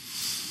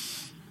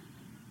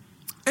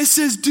 It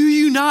says, do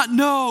you not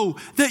know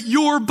that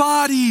your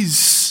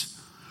bodies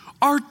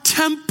are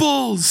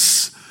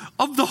temples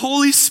of the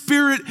Holy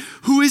Spirit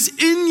who is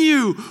in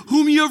you,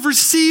 whom you have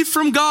received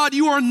from God?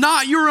 You are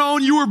not your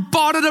own. You were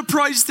bought at a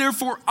price.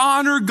 Therefore,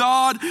 honor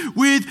God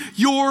with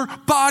your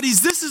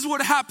bodies. This is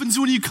what happens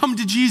when you come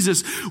to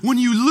Jesus. When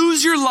you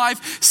lose your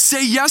life,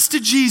 say yes to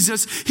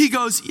Jesus. He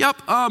goes,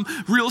 yep,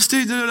 real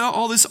estate,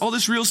 all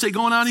this real estate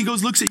going on. He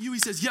goes, looks at you. He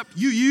says, yep,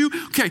 you.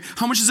 Okay,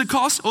 how much does it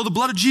cost? Oh, the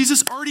blood of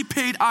Jesus already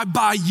paid. I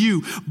buy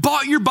you.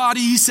 Bought your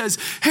body. He says,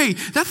 hey,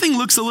 that thing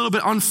looks a little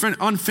bit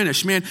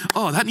unfinished, man.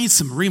 Oh, that needs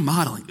some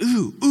remodeling.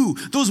 Ooh,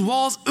 those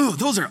walls,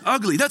 those are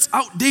ugly. That's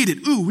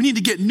outdated. Ooh, we need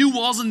to get new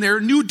walls in there,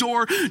 new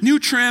door, new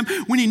trim.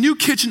 We need new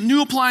kitchen,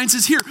 new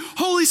appliances. Here,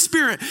 Holy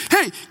Spirit,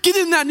 hey, get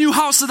in that new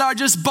house that I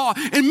just bought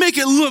and make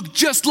it look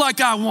just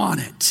like I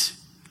want it.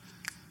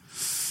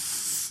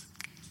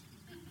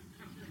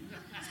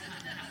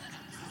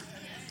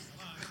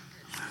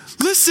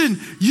 Listen,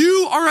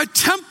 you are a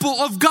temple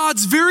of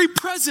God's very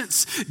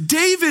presence.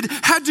 David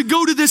had to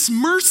go to this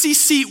mercy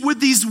seat with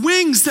these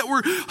wings that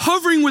were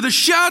hovering with a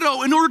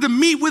shadow in order to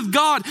meet with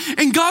God.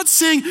 And God's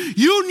saying,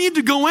 you don't need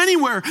to go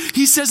anywhere.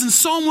 He says in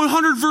Psalm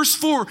 100 verse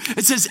 4,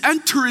 it says,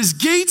 enter his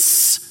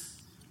gates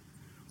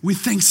with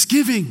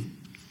thanksgiving.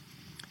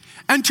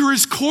 Enter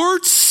his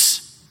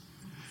courts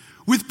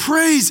with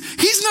praise.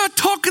 He's not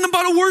talking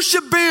about a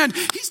worship band.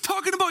 He's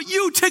talking about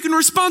you taking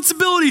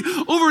responsibility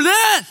over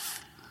that.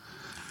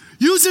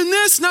 Using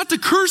this not to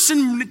curse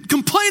and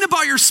complain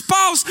about your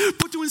spouse,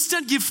 but to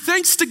instead give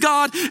thanks to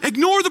God,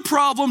 ignore the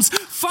problems,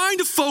 find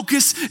a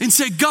focus, and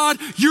say, God,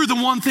 you're the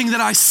one thing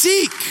that I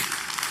seek.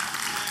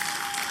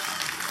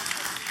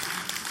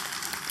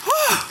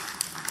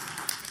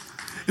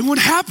 And what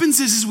happens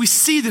is we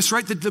see this,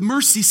 right? The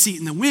mercy seat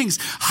and the wings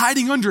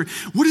hiding under it.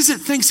 What is it?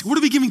 Thanks. What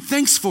are we giving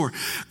thanks for?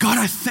 God,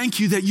 I thank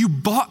you that you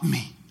bought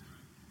me.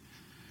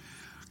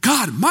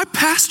 God, my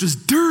past was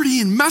dirty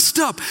and messed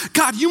up.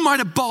 God, you might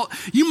have bought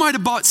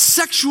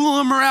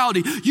sexual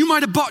immorality. You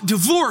might have bought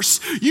divorce.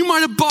 You might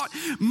have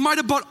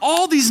bought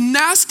all these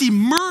nasty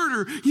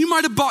murder. You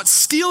might have bought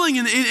stealing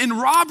and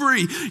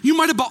robbery. You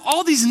might have bought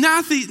all these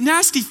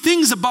nasty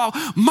things about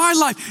my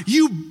life.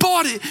 You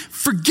bought it,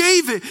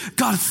 forgave it.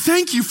 God,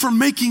 thank you for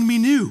making me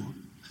new.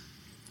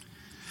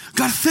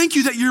 God, thank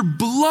you that your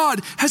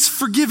blood has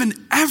forgiven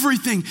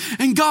everything.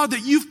 And God,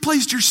 that you've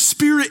placed your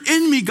spirit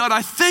in me. God,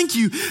 I thank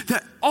you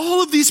that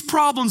all of these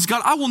problems,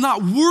 God, I will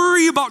not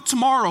worry about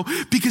tomorrow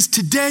because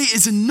today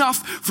is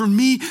enough for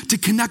me to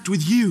connect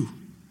with you.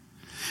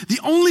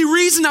 The only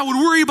reason I would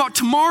worry about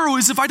tomorrow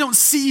is if I don't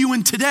see you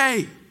in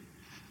today.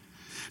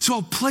 So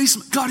I'll place,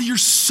 God, you're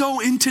so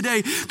in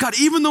today. God,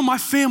 even though my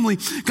family,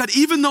 God,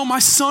 even though my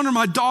son or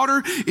my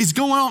daughter is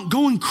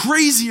going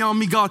crazy on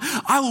me, God,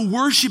 I will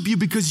worship you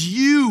because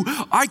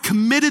I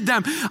committed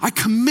them. I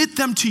commit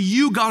them to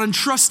you, God, and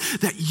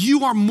trust that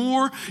you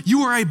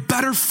are a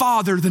better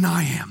father than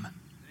I am.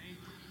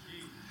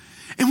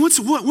 And once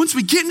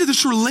we get into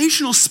this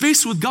relational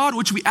space with God,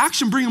 which we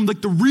actually bring him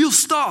like the real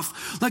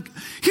stuff, like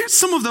here's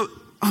some of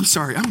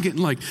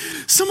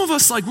some of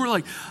us we're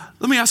like,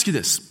 let me ask you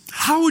this.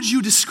 How would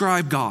you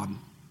describe God?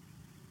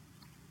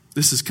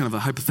 This is kind of a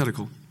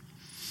hypothetical.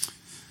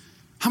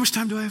 How much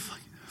time do I have?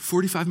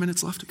 45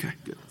 minutes left? Okay,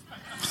 good.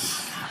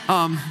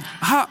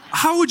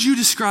 How would you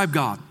describe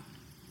God?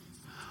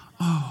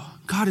 Oh,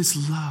 God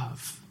is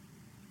love.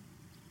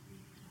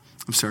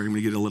 I'm sorry, I'm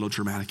going to get a little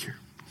dramatic here.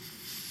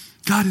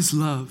 God is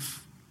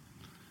love.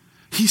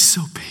 He's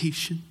so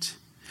patient.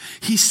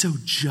 He's so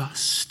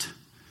just.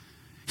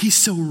 He's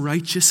so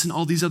righteous and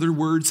all these other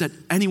words that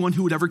anyone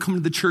who would ever come to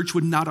the church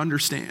would not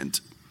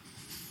understand.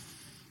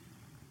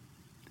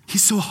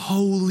 He's so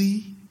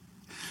holy.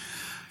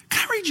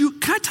 Can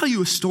I tell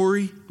you a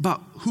story about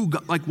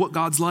what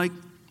God's like?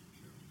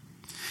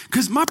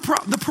 Because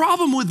the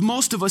problem with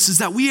most of us is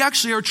that we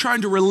actually are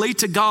trying to relate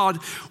to God.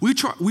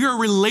 We are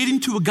relating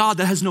to a God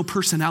that has no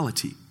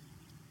personality.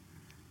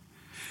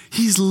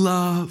 He's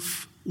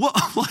love. Well,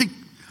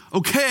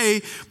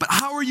 okay, but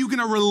how are you going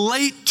to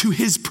relate to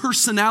his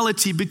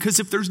personality? Because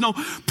if there's no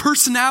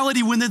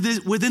personality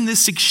within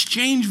this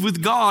exchange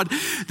with God,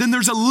 then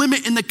there's a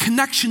limit in the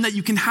connection that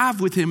you can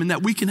have with him and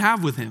that we can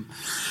have with him.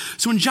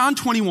 So in John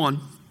 21,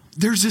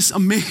 there's this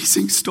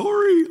amazing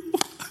story.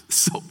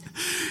 So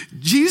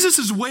Jesus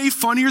is way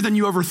funnier than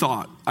you ever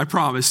thought, I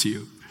promise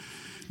you.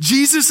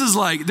 Jesus is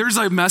like, there's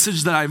a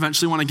message that I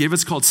eventually want to give.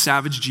 It's called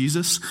Savage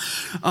Jesus,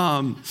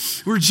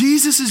 where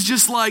Jesus is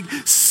just like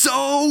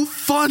so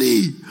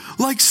funny,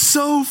 like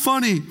so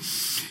funny.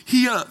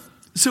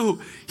 So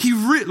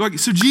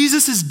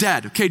Jesus is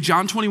dead. Okay,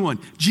 John 21.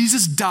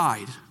 Jesus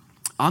died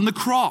on the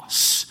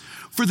cross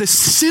for the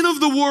sin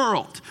of the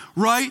world,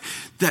 right?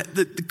 That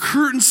the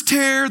curtains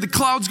tear, the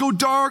clouds go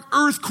dark,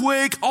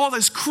 earthquake, all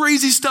this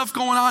crazy stuff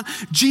going on.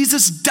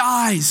 Jesus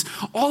dies.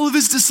 All of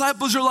his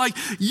disciples are like,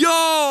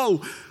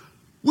 yo,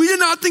 we did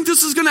not think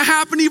this was going to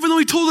happen, even though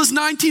he told us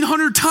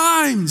 1,900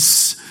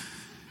 times.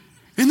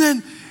 And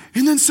then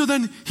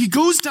he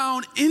goes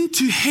down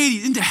into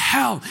Hades, into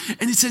hell,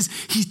 and it says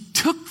he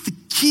took the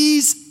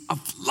keys of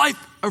life,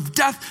 of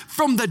death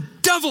from the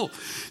devil.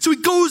 So he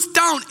goes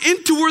down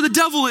into where the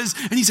devil is,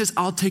 and he says,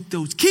 I'll take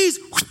those keys.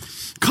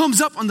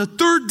 Comes up on the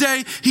third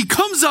day, he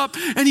comes up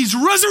and he's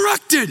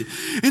resurrected.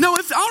 And now,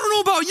 I don't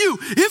know about you,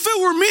 if it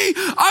were me,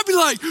 I'd be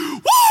like,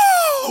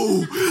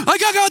 whoa,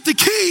 like I got the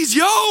keys,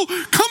 yo,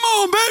 come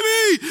on,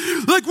 baby.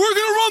 Like we're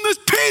gonna run this,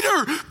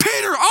 Peter,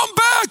 I'm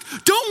back,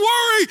 don't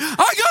worry,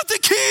 I got the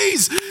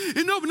keys.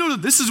 And no,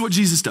 this is what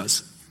Jesus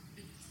does.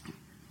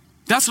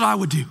 That's what I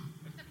would do.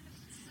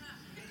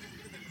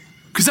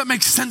 Because that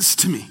makes sense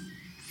to me.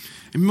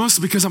 And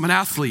mostly because I'm an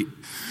athlete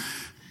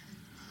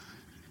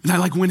and I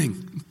like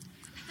winning.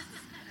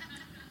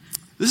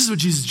 This is what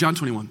Jesus, John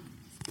 21.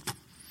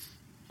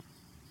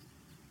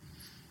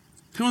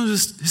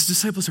 His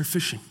disciples are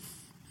fishing.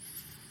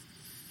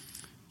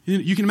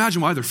 You can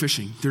imagine why they're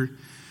fishing. They're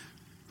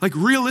like,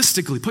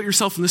 realistically, put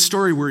yourself in this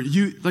story where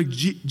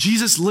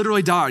Jesus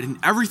literally died, and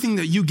everything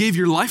that you gave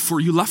your life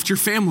for, you left your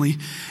family,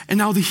 and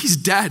now that he's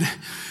dead.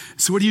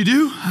 So what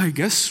do? I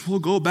guess we'll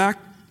go back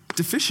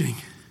to fishing.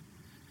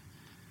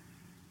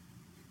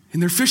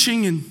 And they're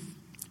fishing and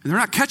they're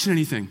not catching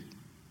anything.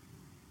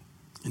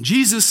 And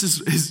Jesus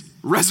is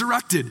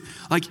resurrected.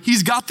 Like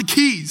he's got the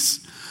keys.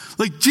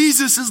 Like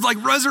Jesus is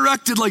like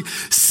resurrected, like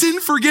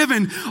sin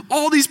forgiven.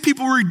 All these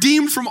people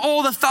redeemed from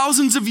all the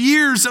thousands of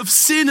years of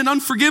sin and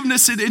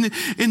unforgiveness and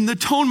the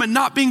atonement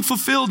not being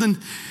fulfilled. And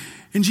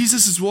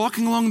Jesus is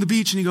walking along the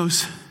beach and he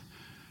goes,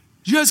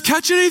 did you guys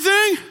catch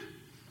anything?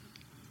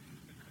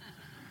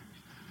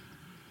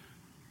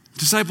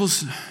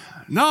 Disciples,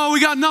 no,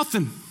 we got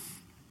nothing.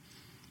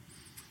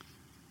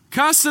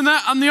 Cast the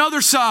net on the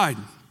other side.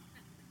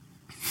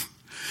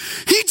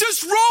 He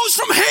just rose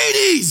from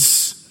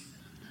Hades.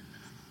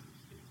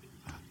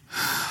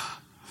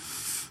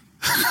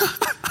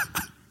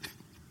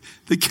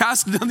 They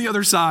cast it on the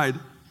other side.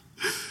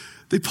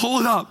 They pull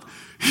it up.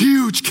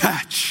 Huge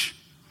catch.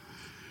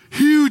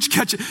 Huge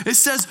catch. It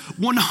says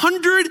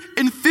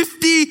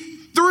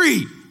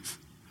 153.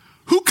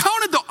 Who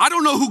counted those? I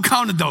don't know who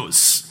counted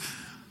those.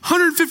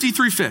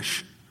 153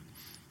 fish.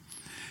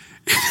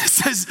 It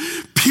says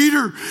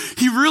Peter,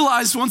 he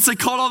realized once they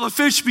caught all the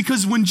fish,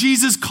 because when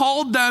Jesus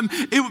called them,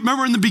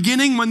 remember in the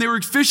beginning when they were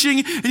fishing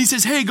and he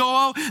says, hey, go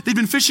out. They've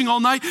been fishing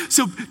all night.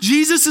 So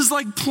Jesus is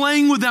like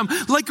playing with them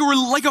like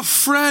a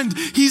friend.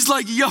 He's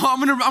like, yo, I'm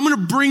gonna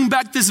bring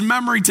back this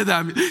memory to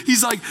them.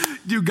 He's like,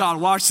 dude,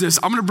 God, watch this.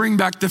 I'm gonna bring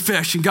back the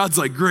fish. And God's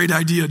like, great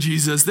idea,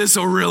 Jesus. This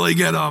will really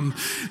get them.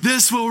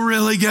 This will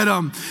really get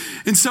them.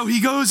 And so he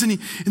goes and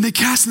they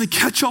cast and they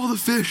catch all the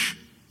fish.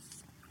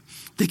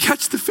 They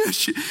catch the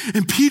fish,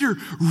 and Peter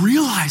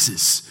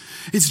realizes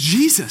it's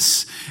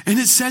Jesus. And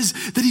it says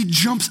that he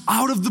jumps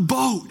out of the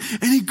boat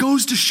and he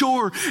goes to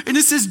shore. And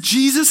it says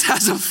Jesus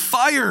has a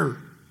fire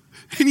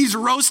and he's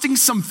roasting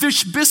some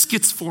fish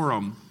biscuits for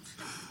him.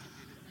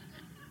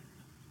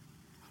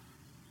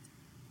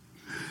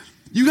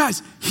 You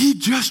guys, he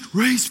just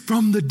raised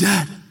from the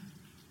dead.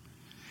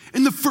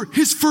 And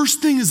his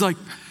first thing is like,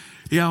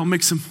 yeah, we'll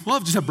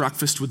just have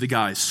breakfast with the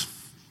guys.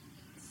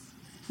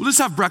 We'll just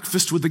have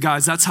breakfast with the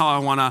guys. That's how I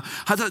want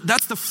to.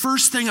 That's the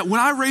first thing. When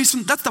I raise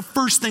them, that's the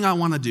first thing I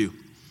want to do.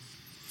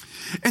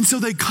 And so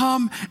they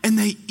come and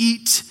they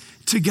eat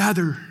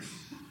together.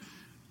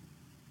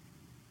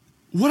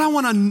 What I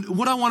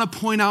want to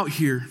point out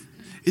here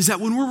is that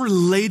when we're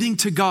relating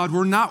to God,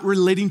 we're not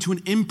relating to an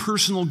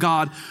impersonal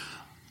God.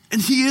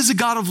 And he is a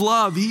God of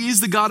love. He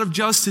is the God of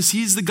justice.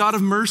 He's the God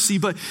of mercy.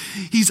 But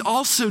he's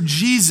also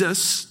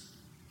Jesus,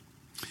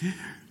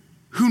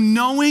 who,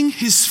 knowing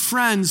his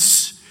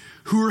friends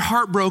who were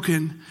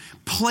heartbroken,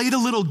 played a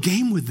little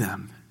game with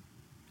them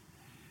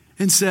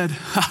and said,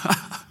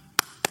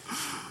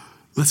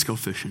 let's go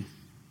fishing.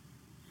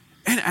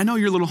 And I know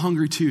you're a little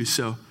hungry too,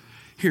 so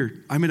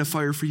here, I made a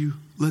fire for you.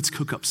 Let's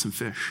cook up some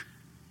fish.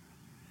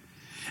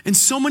 And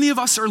so many of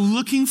us are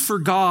looking for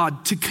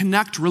God to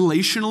connect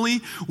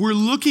relationally.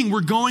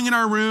 We're going in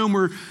our room,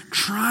 we're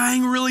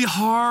trying really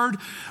hard,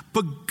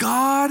 but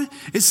God,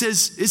 it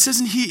says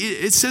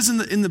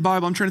in the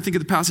Bible, I'm trying to think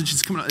of the passage,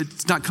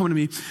 it's not coming to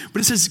me,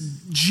 but it says,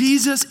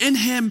 Jesus, in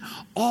him,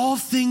 all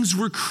things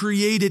were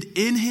created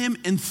in him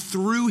and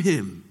through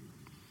him.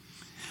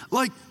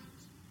 Like,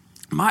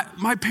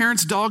 my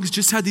parents' dogs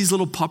just had these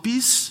little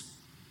puppies.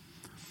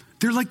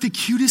 They're like the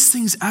cutest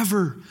things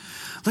ever.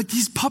 Like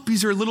these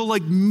puppies are little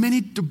like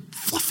mini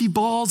fluffy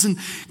balls. And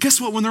guess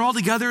what? When they're all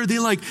together, they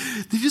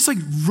just like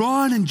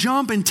run and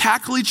jump and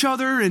tackle each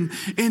other. And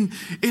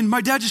my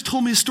dad just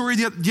told me a story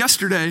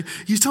yesterday.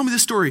 He was telling me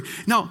this story.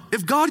 Now,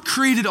 if God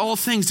created all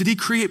things, did he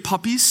create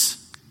puppies?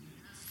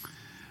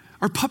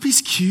 Are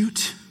puppies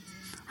cute?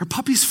 Are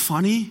puppies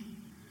funny?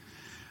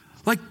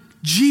 Like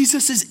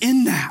Jesus is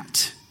in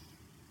that.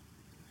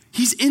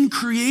 He's in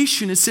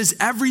creation. It says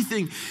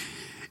everything.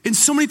 And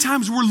so many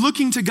times we're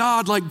looking to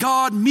God like,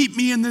 God, meet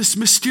me in this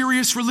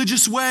mysterious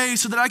religious way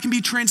so that I can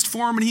be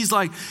transformed. And he's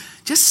like,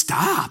 just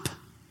stop.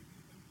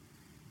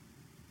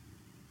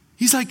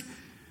 He's like,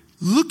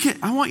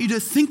 I want you to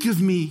think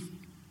of me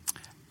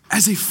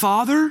as a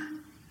father,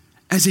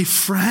 as a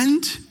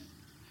friend,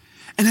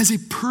 and as a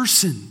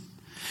person,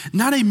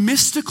 not a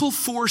mystical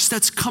force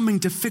that's coming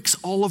to fix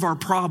all of our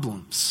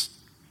problems.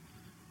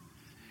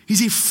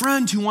 He's a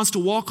friend who wants to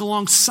walk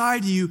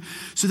alongside you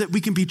so that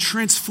we can be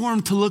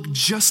transformed to look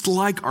just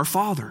like our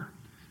Father.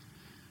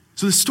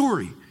 So the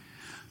story,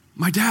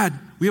 my dad,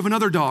 we have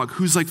another dog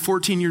who's like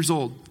 14 years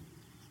old.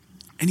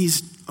 And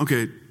he's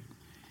pooping.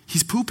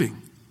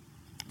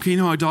 Okay, you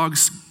know how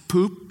dogs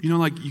poop? You know,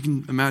 like you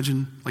can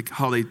imagine like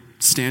how they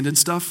stand and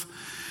stuff.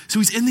 So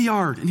he's in the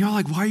yard and you're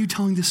like, why are you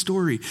telling this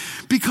story?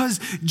 Because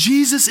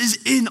Jesus is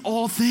in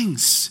all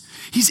things.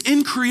 He's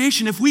in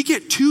creation. If we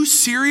get too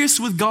serious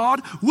with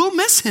God, we'll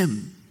miss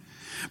him.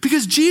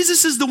 Because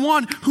Jesus is the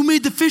one who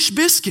made the fish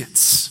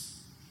biscuits.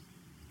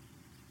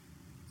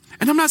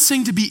 And I'm not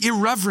saying to be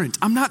irreverent.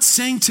 I'm not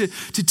saying to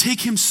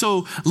take him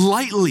so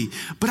lightly.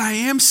 But I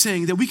am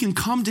saying that we can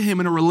come to him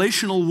in a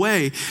relational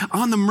way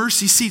on the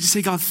mercy seat to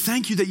say, God,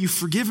 thank you that you've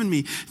forgiven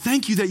me.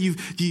 Thank you that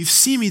you've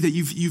seen me, that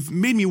you've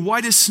made me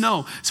white as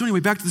snow. So anyway,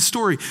 back to the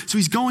story. So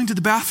he's going to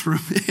the bathroom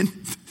and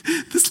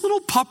this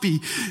little puppy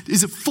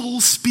is at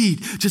full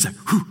speed, just like,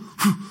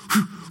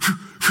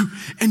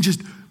 and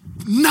just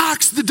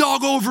knocks the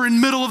dog over in the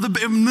middle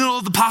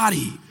of the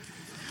potty.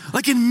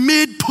 Like in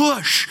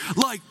mid-push,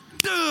 like,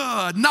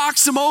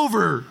 knocks him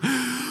over.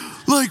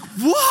 Like,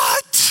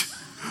 what?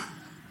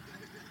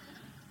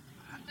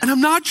 And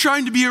I'm not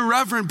trying to be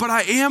irreverent, but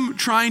I am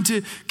trying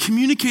to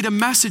communicate a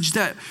message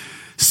that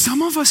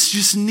some of us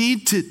just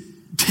need to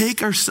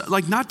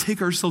not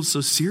take ourselves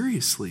so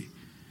seriously.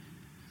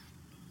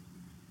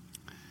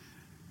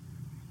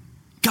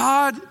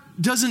 God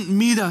doesn't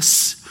meet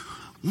us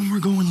when we're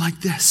going like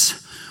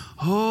this.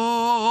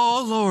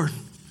 Oh, Lord.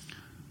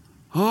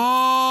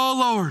 Oh,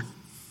 Lord.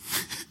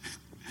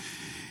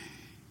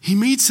 He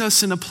meets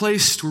us in a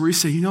place where we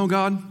say, you know,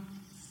 God,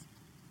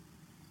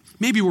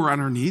 maybe we're on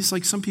our knees.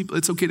 Like some people,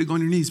 it's okay to go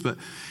on your knees, but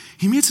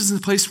he meets us in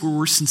a place where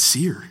we're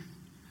sincere.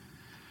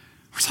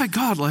 We're like,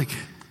 God, like,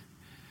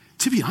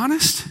 to be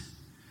honest,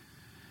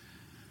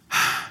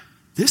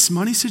 this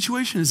money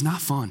situation is not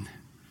fun.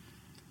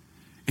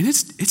 And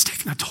it's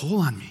taken a toll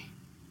on me.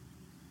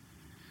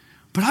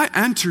 But I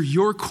enter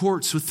your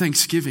courts with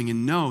thanksgiving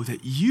and know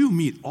that you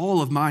meet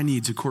all of my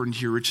needs according to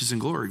your riches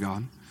and glory,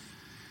 God.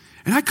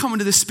 And I come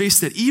into this space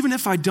that even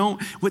if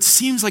what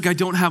seems like I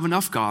don't have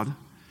enough, God,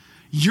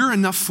 you're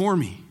enough for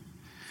me.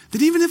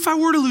 That even if I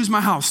were to lose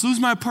my house, lose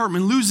my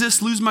apartment, lose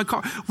this, lose my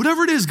car,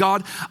 whatever it is,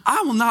 God,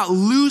 I will not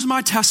lose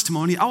my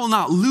testimony. I will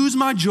not lose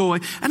my joy,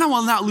 and I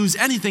will not lose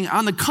anything.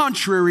 On the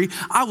contrary,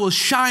 I will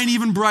shine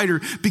even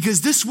brighter because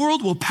this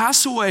world will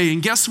pass away.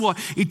 And guess what?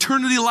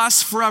 Eternity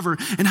lasts forever.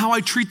 And how I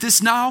treat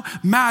this now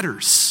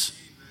matters.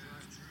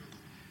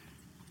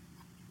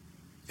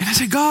 And I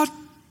say, God,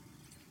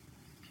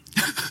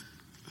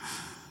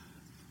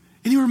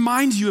 and he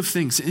reminds you of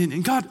things.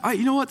 And God,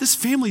 you know what? This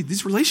family,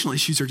 these relational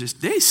issues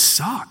they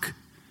suck.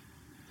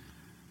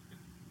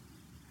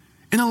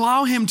 And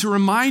allow him to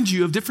remind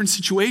you of different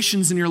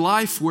situations in your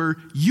life where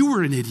you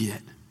were an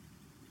idiot.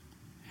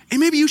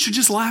 And maybe you should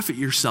just laugh at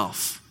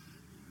yourself.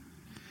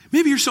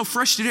 Maybe you're so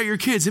frustrated at your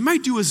kids. It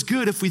might do us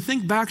good if we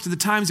think back to the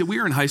times that we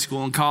were in high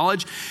school and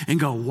college and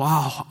go,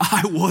 wow,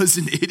 I was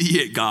an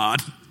idiot,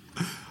 God.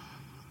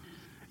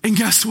 And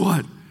guess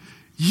what?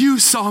 You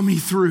saw me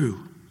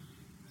through.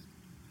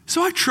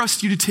 So I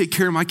trust you to take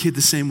care of my kid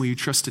the same way you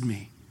trusted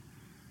me.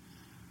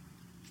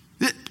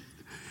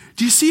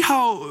 Do you see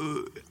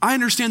how I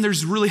understand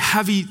there's really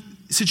heavy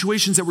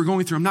situations that we're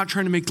going through? I'm not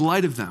trying to make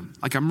light of them.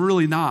 Like I'm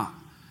really not.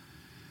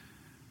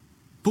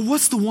 But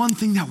what's the one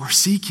thing that we're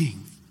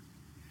seeking?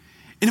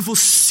 And if we'll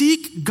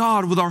seek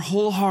God with our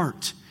whole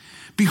heart,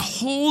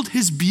 behold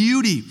his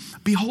beauty,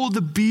 behold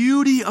the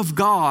beauty of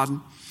God,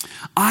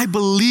 I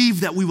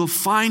believe that we will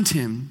find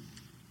him.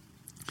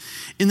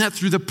 In that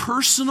through the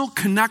personal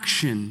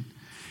connection,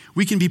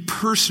 we can be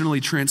personally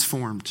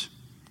transformed.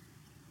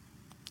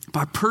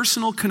 By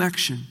personal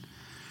connection,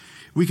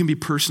 we can be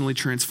personally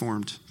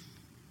transformed.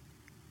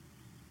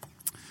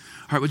 All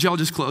right, would y'all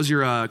just close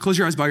your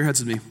eyes, bow your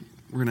heads with me.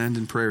 We're going to end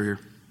in prayer here.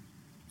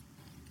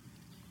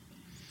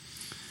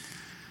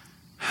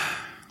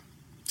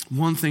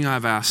 One thing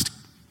I've asked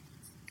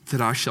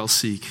that I shall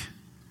seek,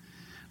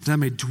 that I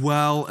may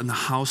dwell in the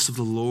house of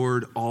the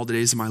Lord all the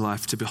days of my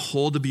life, to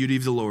behold the beauty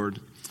of the Lord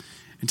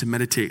and to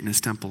meditate in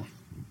his temple.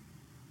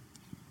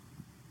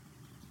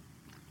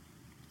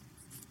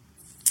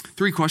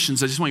 3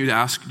 questions I just want you to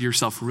ask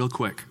yourself real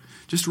quick.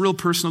 Just real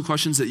personal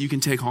questions that you can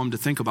take home to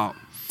think about.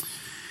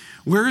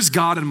 Where is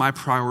God in my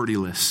priority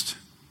list?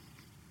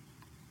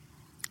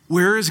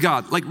 Where is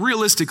God? Like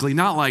realistically,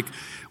 not like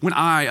when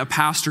a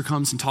pastor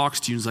comes and talks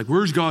to you and is like,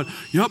 where's God?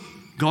 Yep,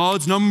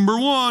 God's number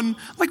 1.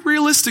 Like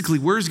realistically,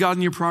 where's God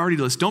in your priority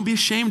list? Don't be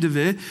ashamed of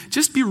it.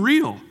 Just be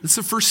real. That's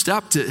the first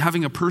step to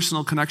having a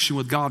personal connection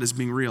with God, is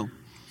being real.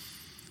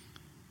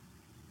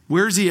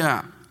 Where's he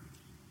at?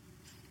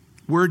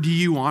 Where do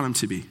you want him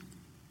to be?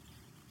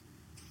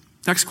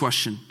 Next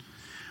question.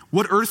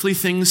 What earthly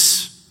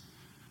things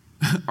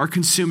are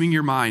consuming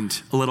your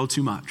mind a little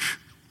too much?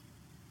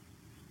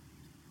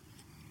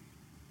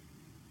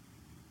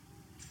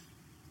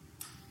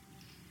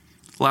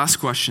 Last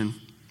question.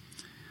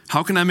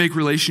 How can I make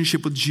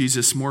relationship with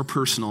Jesus more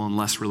personal and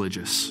less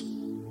religious?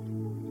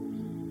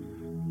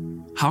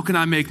 How can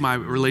I make my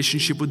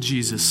relationship with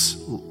Jesus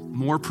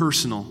more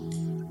personal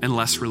and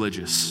less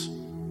religious?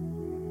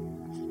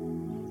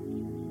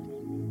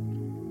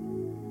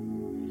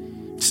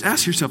 Just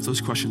ask yourself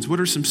those questions. What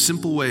are some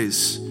simple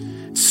ways?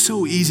 It's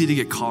so easy to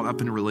get caught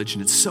up in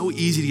religion. It's so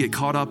easy to get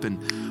caught up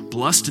in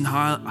blessed and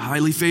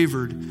highly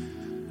favored.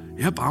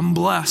 Yep, I'm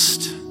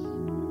blessed.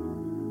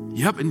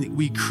 Yep, and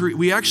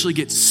we actually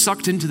get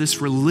sucked into this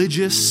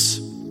religious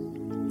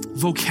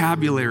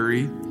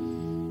vocabulary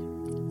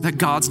that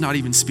God's not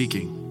even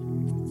speaking.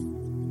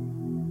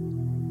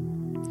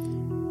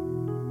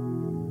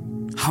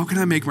 How can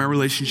I make my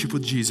relationship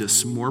with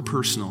Jesus more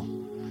personal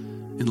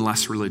and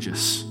less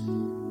religious?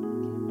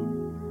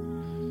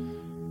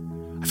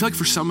 I feel like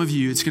for some of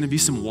you, it's going to be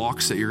some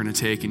walks that you're going to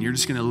take, and you're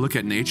just going to look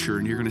at nature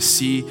and you're going to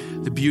see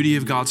the beauty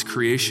of God's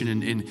creation,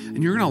 and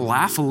you're going to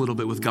laugh a little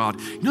bit with God.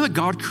 You know that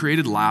God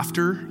created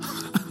laughter?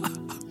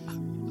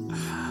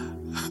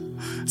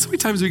 So many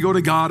times we go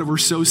to God and we're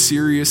so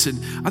serious, and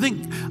I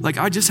think, like,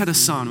 I just had a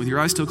son with your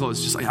eyes still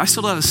closed, just like I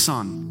still had a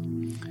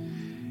son.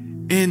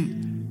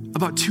 And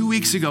about 2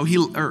 weeks ago, it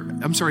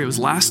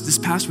was this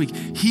past week,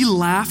 he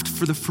laughed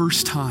for the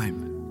first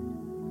time.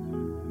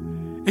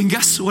 And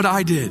guess what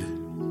I did?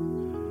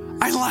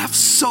 I laughed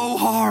so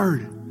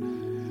hard.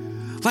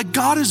 Like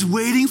God is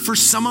waiting for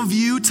some of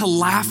you to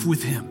laugh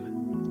with him.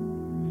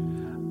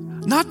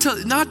 Not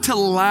to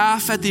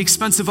laugh at the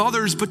expense of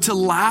others, but to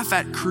laugh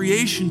at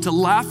creation, to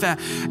laugh at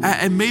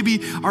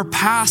maybe our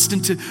past,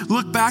 and to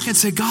look back and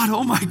say, God,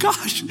 oh my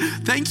gosh,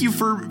 thank you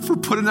for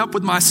putting up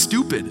with my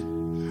stupid.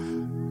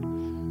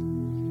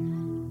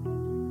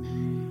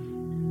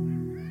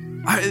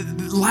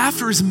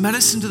 Laughter is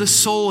medicine to the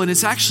soul, and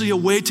it's actually a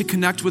way to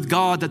connect with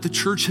God that the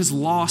church has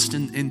lost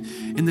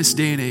in this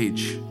day and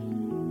age.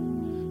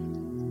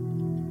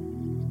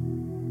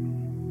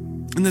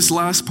 And this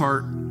last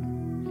part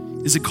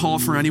is a call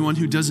for anyone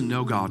who doesn't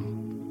know God.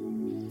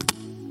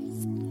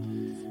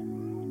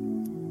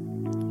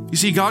 You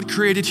see, God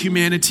created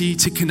humanity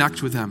to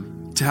connect with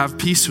them, to have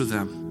peace with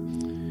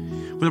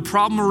them. But a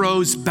problem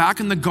arose back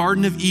in the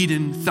Garden of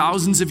Eden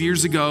thousands of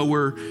years ago,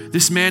 where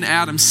this man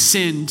Adam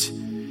sinned,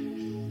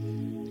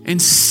 and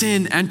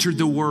sin entered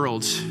the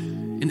world.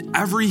 And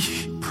every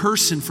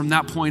person from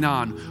that point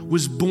on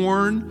was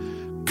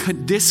born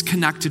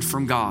disconnected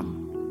from God.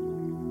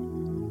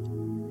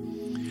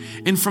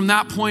 And from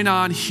that point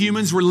on,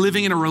 humans were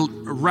living in a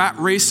rat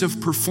race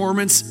of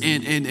performance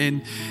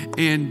and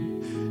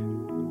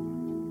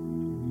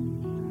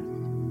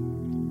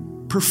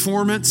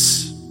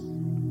performance,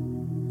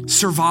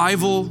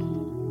 survival,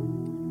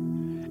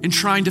 and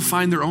trying to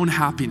find their own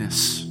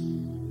happiness.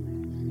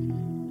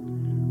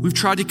 We've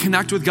tried to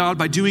connect with God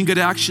by doing good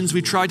actions.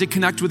 We've tried to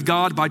connect with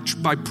God by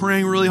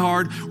praying really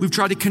hard. We've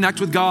tried to connect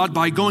with God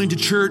by going to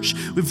church.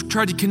 We've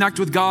tried to connect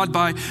with God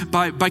by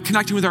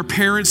connecting with our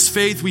parents'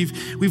 faith.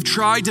 We've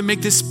tried to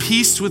make this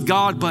peace with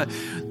God, but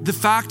the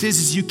fact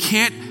is you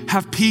can't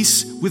have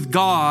peace with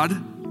God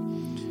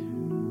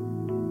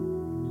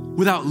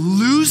without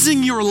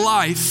losing your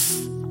life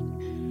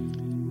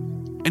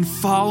and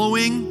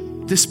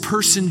following this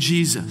person,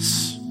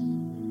 Jesus.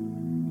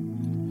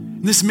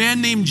 This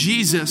man named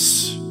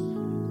Jesus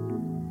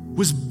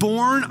was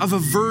born of a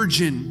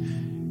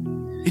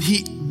virgin, and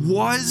he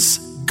was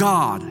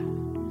God.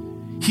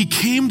 He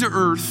came to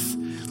earth,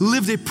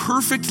 lived a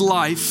perfect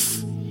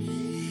life,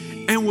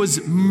 and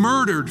was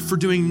murdered for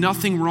doing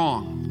nothing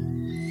wrong.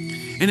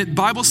 And the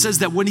Bible says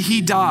that when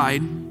he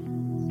died,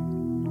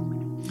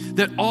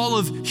 that all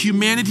of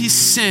humanity's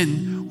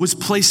sin was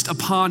placed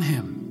upon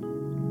him.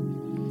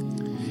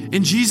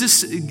 And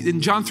Jesus, in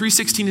John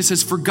 3:16, it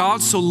says, "For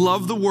God so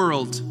loved the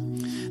world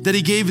that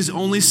he gave his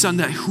only son,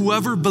 that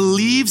whoever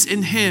believes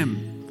in him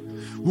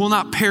will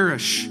not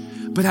perish,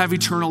 but have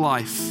eternal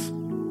life."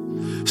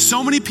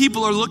 So many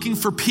people are looking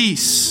for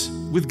peace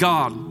with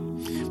God,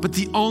 but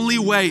the only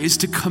way is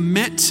to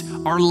commit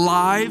our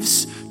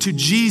lives to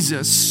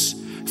Jesus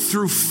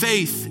through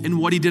faith in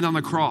what he did on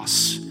the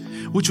cross,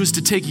 which was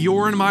to take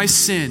your and my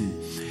sin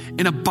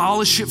and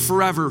abolish it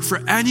forever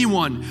for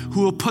anyone who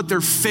will put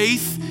their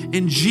faith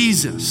in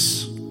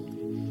Jesus.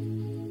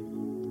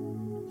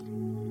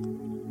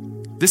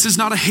 This is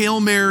not a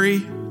Hail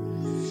Mary.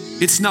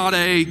 It's not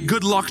a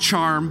good luck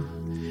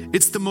charm.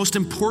 It's the most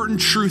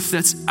important truth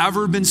that's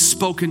ever been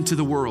spoken to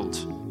the world.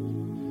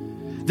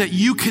 That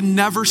you can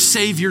never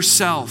save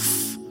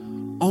yourself.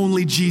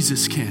 Only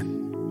Jesus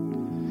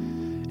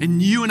can. And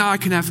you and I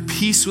can have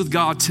peace with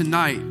God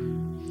tonight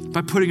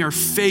by putting our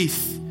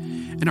faith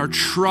and our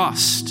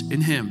trust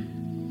in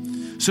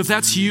him. So if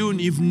that's you and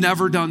you've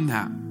never done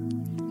that,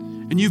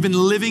 and you've been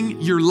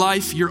living your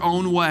life your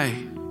own way,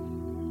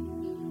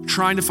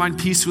 trying to find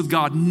peace with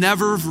God,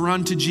 never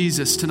run to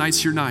Jesus,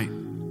 tonight's your night.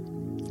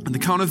 On the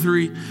count of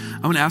 3,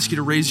 I'm gonna ask you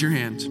to raise your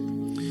hand.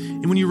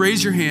 And when you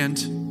raise your hand,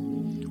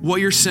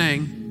 what you're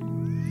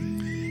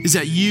saying is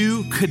that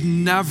you could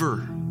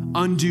never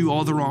undo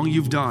all the wrong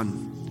you've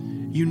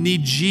done. You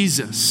need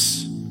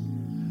Jesus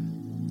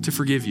to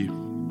forgive you.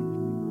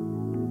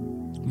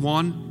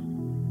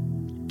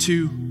 1,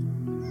 2,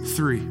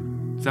 3.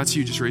 If that's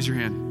you, just raise your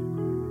hand.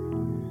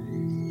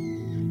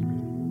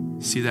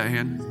 See that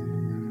hand?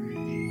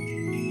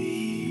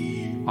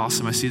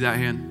 Awesome, I see that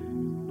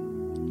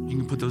hand. You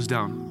can put those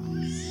down.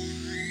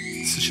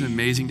 It's such an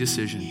amazing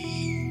decision.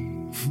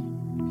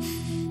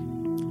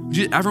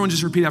 Everyone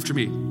just repeat after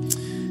me.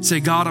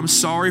 Say, God, I'm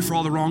sorry for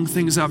all the wrong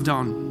things I've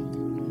done.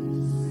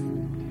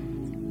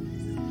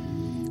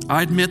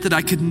 I admit that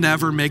I could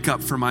never make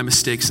up for my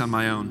mistakes on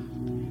my own.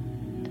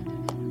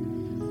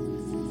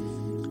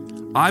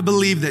 I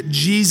believe that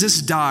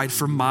Jesus died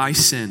for my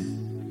sin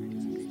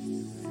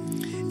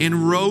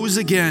and rose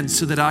again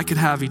so that I could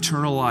have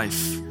eternal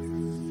life.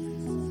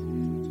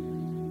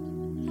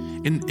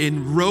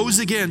 And rose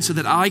again so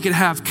that I could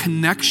have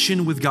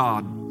connection with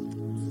God.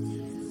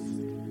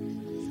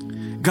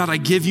 God, I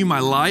give you my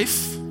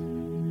life,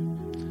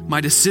 my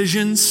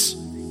decisions,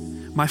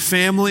 my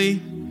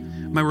family,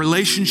 my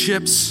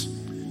relationships.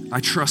 I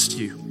trust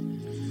you.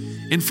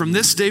 And from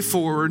this day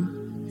forward,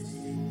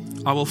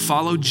 I will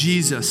follow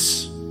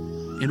Jesus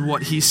in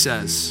what he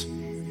says.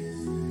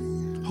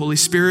 Holy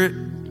Spirit,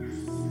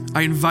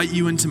 I invite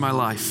you into my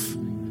life.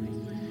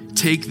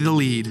 Take the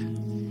lead.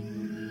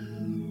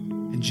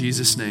 In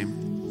Jesus' name,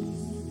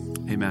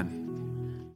 amen.